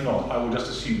 But if not, I will just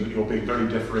assume that you're being very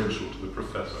deferential to the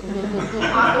professor.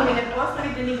 Ako mi ne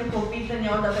postavite nikakvo pitanje,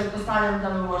 onda pretpostavljam da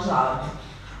me uvažavate.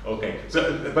 Okay, so,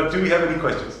 but do we have any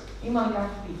questions? Ima li kakve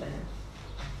pitanja?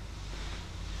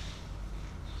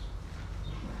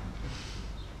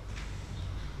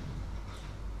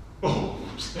 Oh,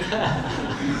 oops.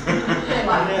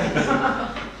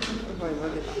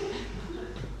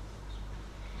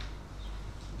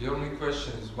 The only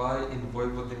question is why in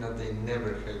Vojvodina they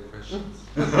never have questions.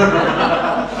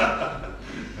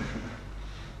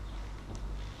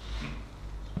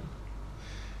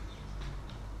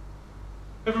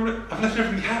 I've left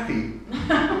everybody happy.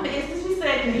 Jeste svi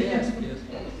sretni?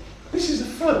 This is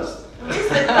the first. Vi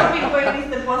ste prvi koji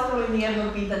niste postavili ni jedno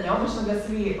pitanje, obično ga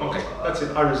svi... Okay, that's it,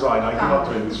 I resign, I give up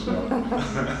doing this now.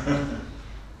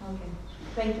 Okay,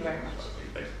 thank you very much.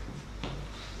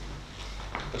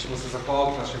 Pa ćemo se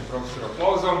zahvaliti našem profesoru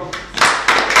aplauzom.